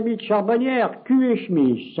parfait ami de charbonnière, cul et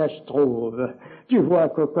chemise, ça se trouve. Tu vois,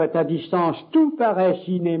 cocotte, à distance, tout paraît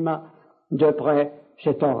cinéma. De près,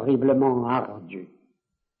 c'est horriblement ardu.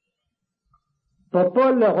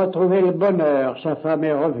 Popol a retrouvé le bonheur, sa femme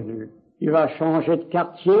est revenue. Il va changer de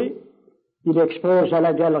quartier. Il expose à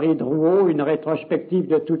la galerie Drouot une rétrospective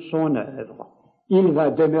de toute son œuvre. Il va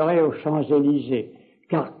demeurer aux Champs-Élysées.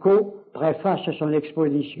 Carco préface son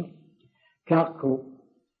exposition. Carco.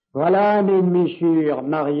 Voilà un ennemi sûr,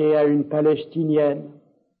 marié à une Palestinienne.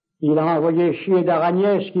 Il a envoyé chier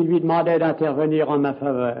d'Aragnès qui lui demandait d'intervenir en ma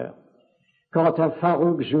faveur. Quant à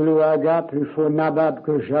Farouk Zuluaga, plus faux nabab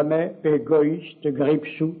que jamais, égoïste,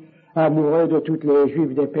 grippe-sous, amoureux de toutes les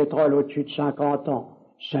juifs des pétroles au-dessus de 50 ans.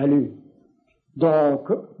 Salut. Donc,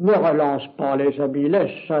 ne relance pas les amis,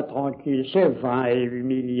 laisse ça tranquille, c'est 20 et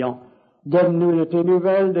humiliant. Donne-nous de tes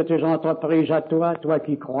nouvelles, de tes entreprises à toi, toi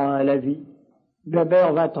qui crois à la vie.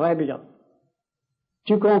 Weber va très bien.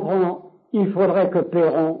 Tu comprends, il faudrait que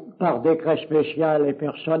Perron, par décret spécial et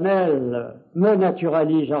personnel, me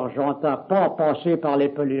naturalise argentin, pas passer par les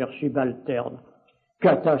pelures subalternes.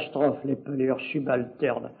 Catastrophe, les pelures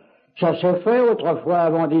subalternes. Ça s'est fait autrefois,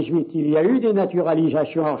 avant 18, il y a eu des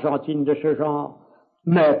naturalisations argentines de ce genre,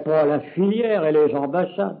 mais pas la filière et les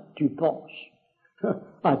ambassades, tu penses.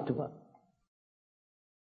 À toi.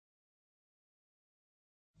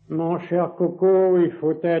 Mon cher Coco, il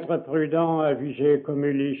faut être prudent, avisé comme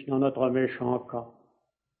Ulysse dans notre méchant camp.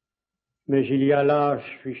 Mais il y a l'âge,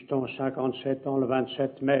 fiston, 57 ans, le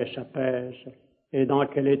 27 mai, ça pèse. Et dans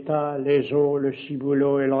quel état? Les os, le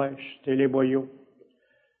ciboulot et le reste, et les boyaux.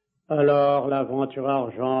 Alors, l'aventure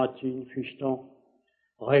argentine, fiston,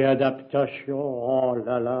 réadaptation, oh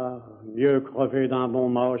là là, mieux crever d'un bon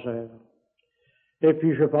Mauser. Et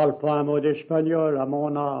puis je parle pas un mot d'espagnol à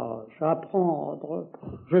mon âge, apprendre.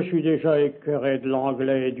 Je suis déjà écœuré de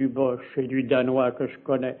l'anglais et du boche et du danois que je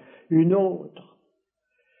connais. Une autre.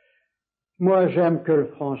 Moi, j'aime que le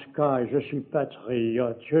France caille, je suis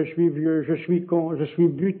patriote, je suis vieux, je suis con, je suis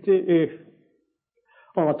buté et...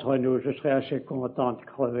 Entre nous, je serais assez content de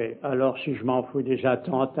crever. Alors si je m'en fous des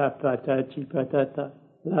attentats, patati patata,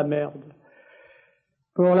 la merde.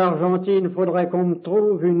 Pour l'Argentine, faudrait qu'on me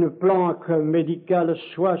trouve une planque médicale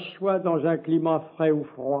soit dans un climat frais ou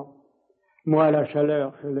froid. Moi, la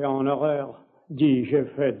chaleur, je l'ai en horreur. Dis, j'ai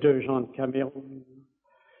fait 2 ans de Cameroun.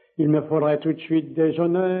 Il me faudrait tout de suite des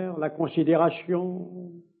honneurs, la considération,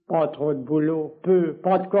 pas trop de boulot, peu,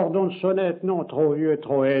 pas de cordon de sonnette, non, trop vieux,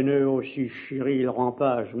 trop haineux, aussi chéri, le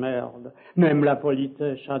rampage, merde. Même la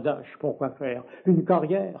politesse, adage, pourquoi faire? Une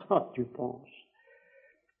carrière? Ah, tu penses.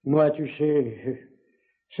 Moi, tu sais,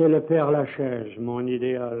 c'est le Père Lachaise, mon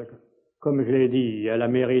idéal. Comme je l'ai dit, à la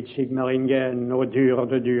mairie de Sigmaringen, au dur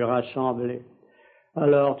de dur assemblé.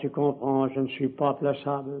 Alors, tu comprends, je ne suis pas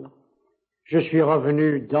plaçable. Je suis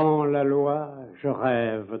revenu dans la loi, je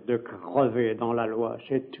rêve de crever dans la loi,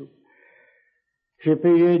 c'est tout. J'ai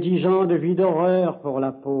payé 10 ans de vie d'horreur pour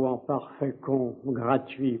la peau en parfait con,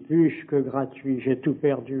 gratuit, plus que gratuit, j'ai tout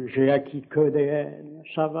perdu, j'ai acquis que des haines,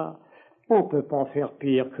 ça va, on peut pas faire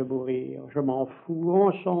pire que mourir, je m'en fous,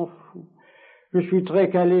 on s'en fout. Je suis très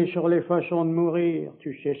calé sur les façons de mourir,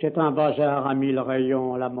 tu sais, c'est un bazar à 1000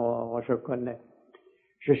 rayons, la mort, je connais.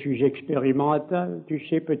 Je suis expérimental, tu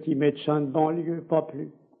sais, petit médecin de banlieue, pas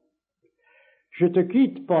plus. Je te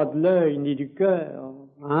quitte pas de l'œil ni du cœur,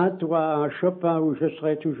 hein, toi, un Chopin où je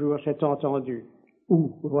serai toujours, c'est entendu.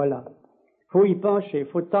 Où, voilà. Faut y penser,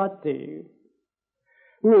 faut tâter.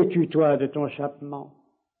 Où es-tu, toi, de ton chappement?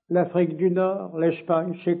 L'Afrique du Nord,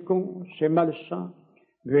 l'Espagne, c'est con, c'est malsain.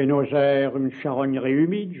 Buenos Aires, une charognerie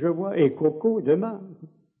humide, je vois, et coco demain.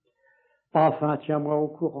 Enfin, tiens-moi au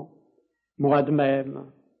courant. Moi de même,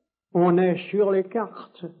 on est sur les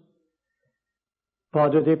cartes. Pas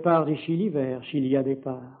de départ d'ici l'hiver, s'il y a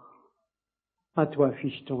départ. À toi,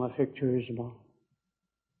 fiston, affectueusement.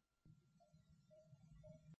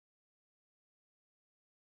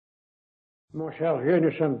 Mon cher vieux,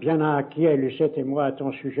 nous sommes bien inquiets, Lucette et moi, à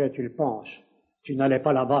ton sujet, tu le penses. Tu n'allais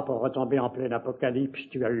pas là-bas pour retomber en plein apocalypse,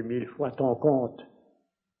 tu as eu 1000 fois ton compte.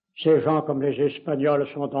 Ces gens comme les Espagnols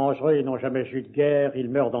sont dangereux, ils n'ont jamais eu de guerre, ils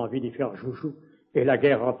meurent d'envie d'y faire joujou. Et la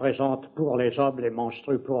guerre représente pour les hommes les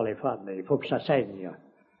monstrueux pour les femmes. Et il faut que ça saigne.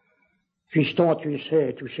 Fiston, tu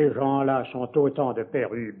sais, tous ces gens-là sont autant de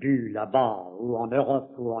pérubus là-bas, ou en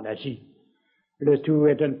Europe, ou en Asie. Le tout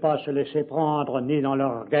est de ne pas se laisser prendre ni dans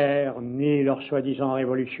leur guerre, ni leur soi-disant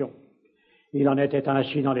révolution. Il en était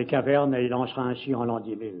ainsi dans les cavernes et il en sera ainsi en l'an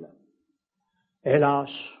 10 000. Hélas,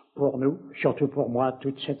 pour nous, surtout pour moi,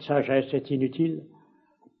 toute cette sagesse est inutile.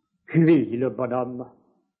 Lui, le bonhomme.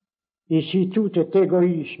 Ici, tout est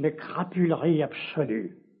égoïsme et crapulerie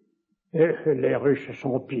absolue. Et les Russes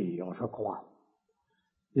sont pires, je crois.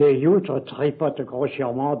 Les Youtres tripotent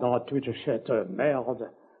grossièrement dans toute cette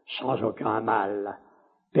merde, sans aucun mal.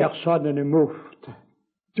 Personne ne moufte.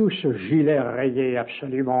 Tout ce gilet rayé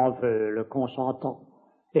absolument veut le consentant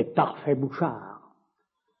et parfait bouchard.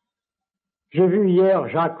 J'ai vu hier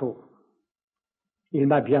Jaco. Il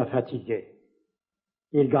m'a bien fatigué.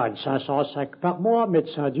 Il gagne 505 par mois,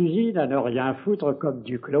 médecin d'usine, à ne rien foutre comme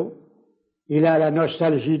Duclos. Il a la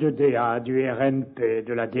nostalgie de DA, du RNP,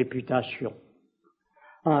 de la députation.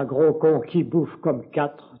 Un gros con qui bouffe comme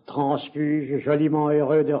 4, transfuge, joliment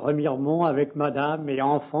heureux de Remiremont avec madame et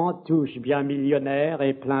enfants, tous bien millionnaires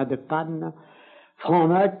et pleins de panne.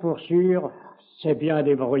 Franc-mac, pour sûr, s'est bien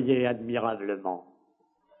débrouillé admirablement.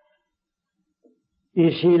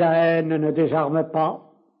 Ici, la haine ne désarme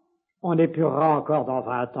pas. On épurera encore dans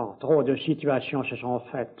 20 ans. Trop de situations se sont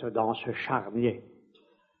faites dans ce charnier.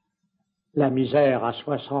 La misère à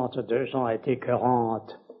 62 ans est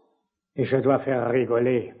écœurante, et je dois faire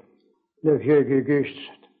rigoler le vieux Gugus,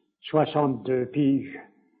 62 piges,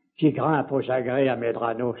 qui grimpe aux agrès à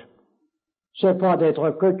Medrano. C'est pas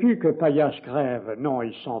d'être cocu que Paillasse crève, non,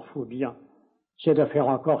 il s'en fout bien. C'est de faire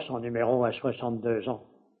encore son numéro à 62 ans.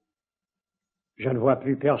 Je ne vois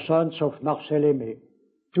plus personne sauf Marcel Aimé.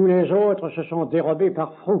 Tous les autres se sont dérobés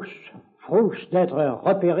par Frousse. Frousse d'être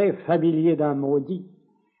repéré familier d'un maudit.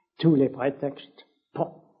 Tous les prétextes,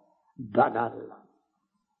 banal.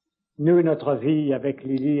 Nous, notre vie avec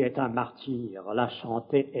Lily est un martyr, la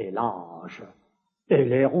santé est l'ange. Et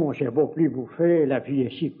les ronds, j'ai beau plus bouffer, la vie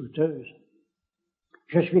est si coûteuse.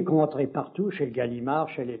 Je suis contré partout, chez le Gallimard,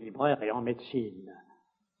 chez les libraires et en médecine.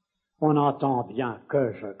 On entend bien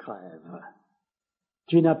que je crève.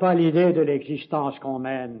 Tu n'as pas l'idée de l'existence qu'on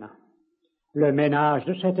mène. Le ménage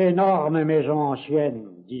de cette énorme maison ancienne,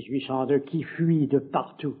 1802, qui fuit de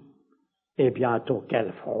partout. Et bientôt,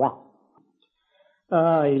 quel froid.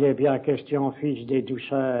 Ah, il est bien question, fils, des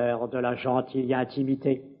douceurs, de la gentille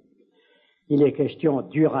intimité. Il est question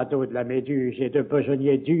du radeau de la Méduse et de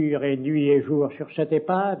besogner dur et nuit et jour sur cette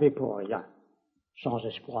épave et pour rien, sans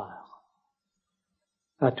espoir.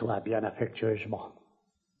 À toi, bien affectueusement.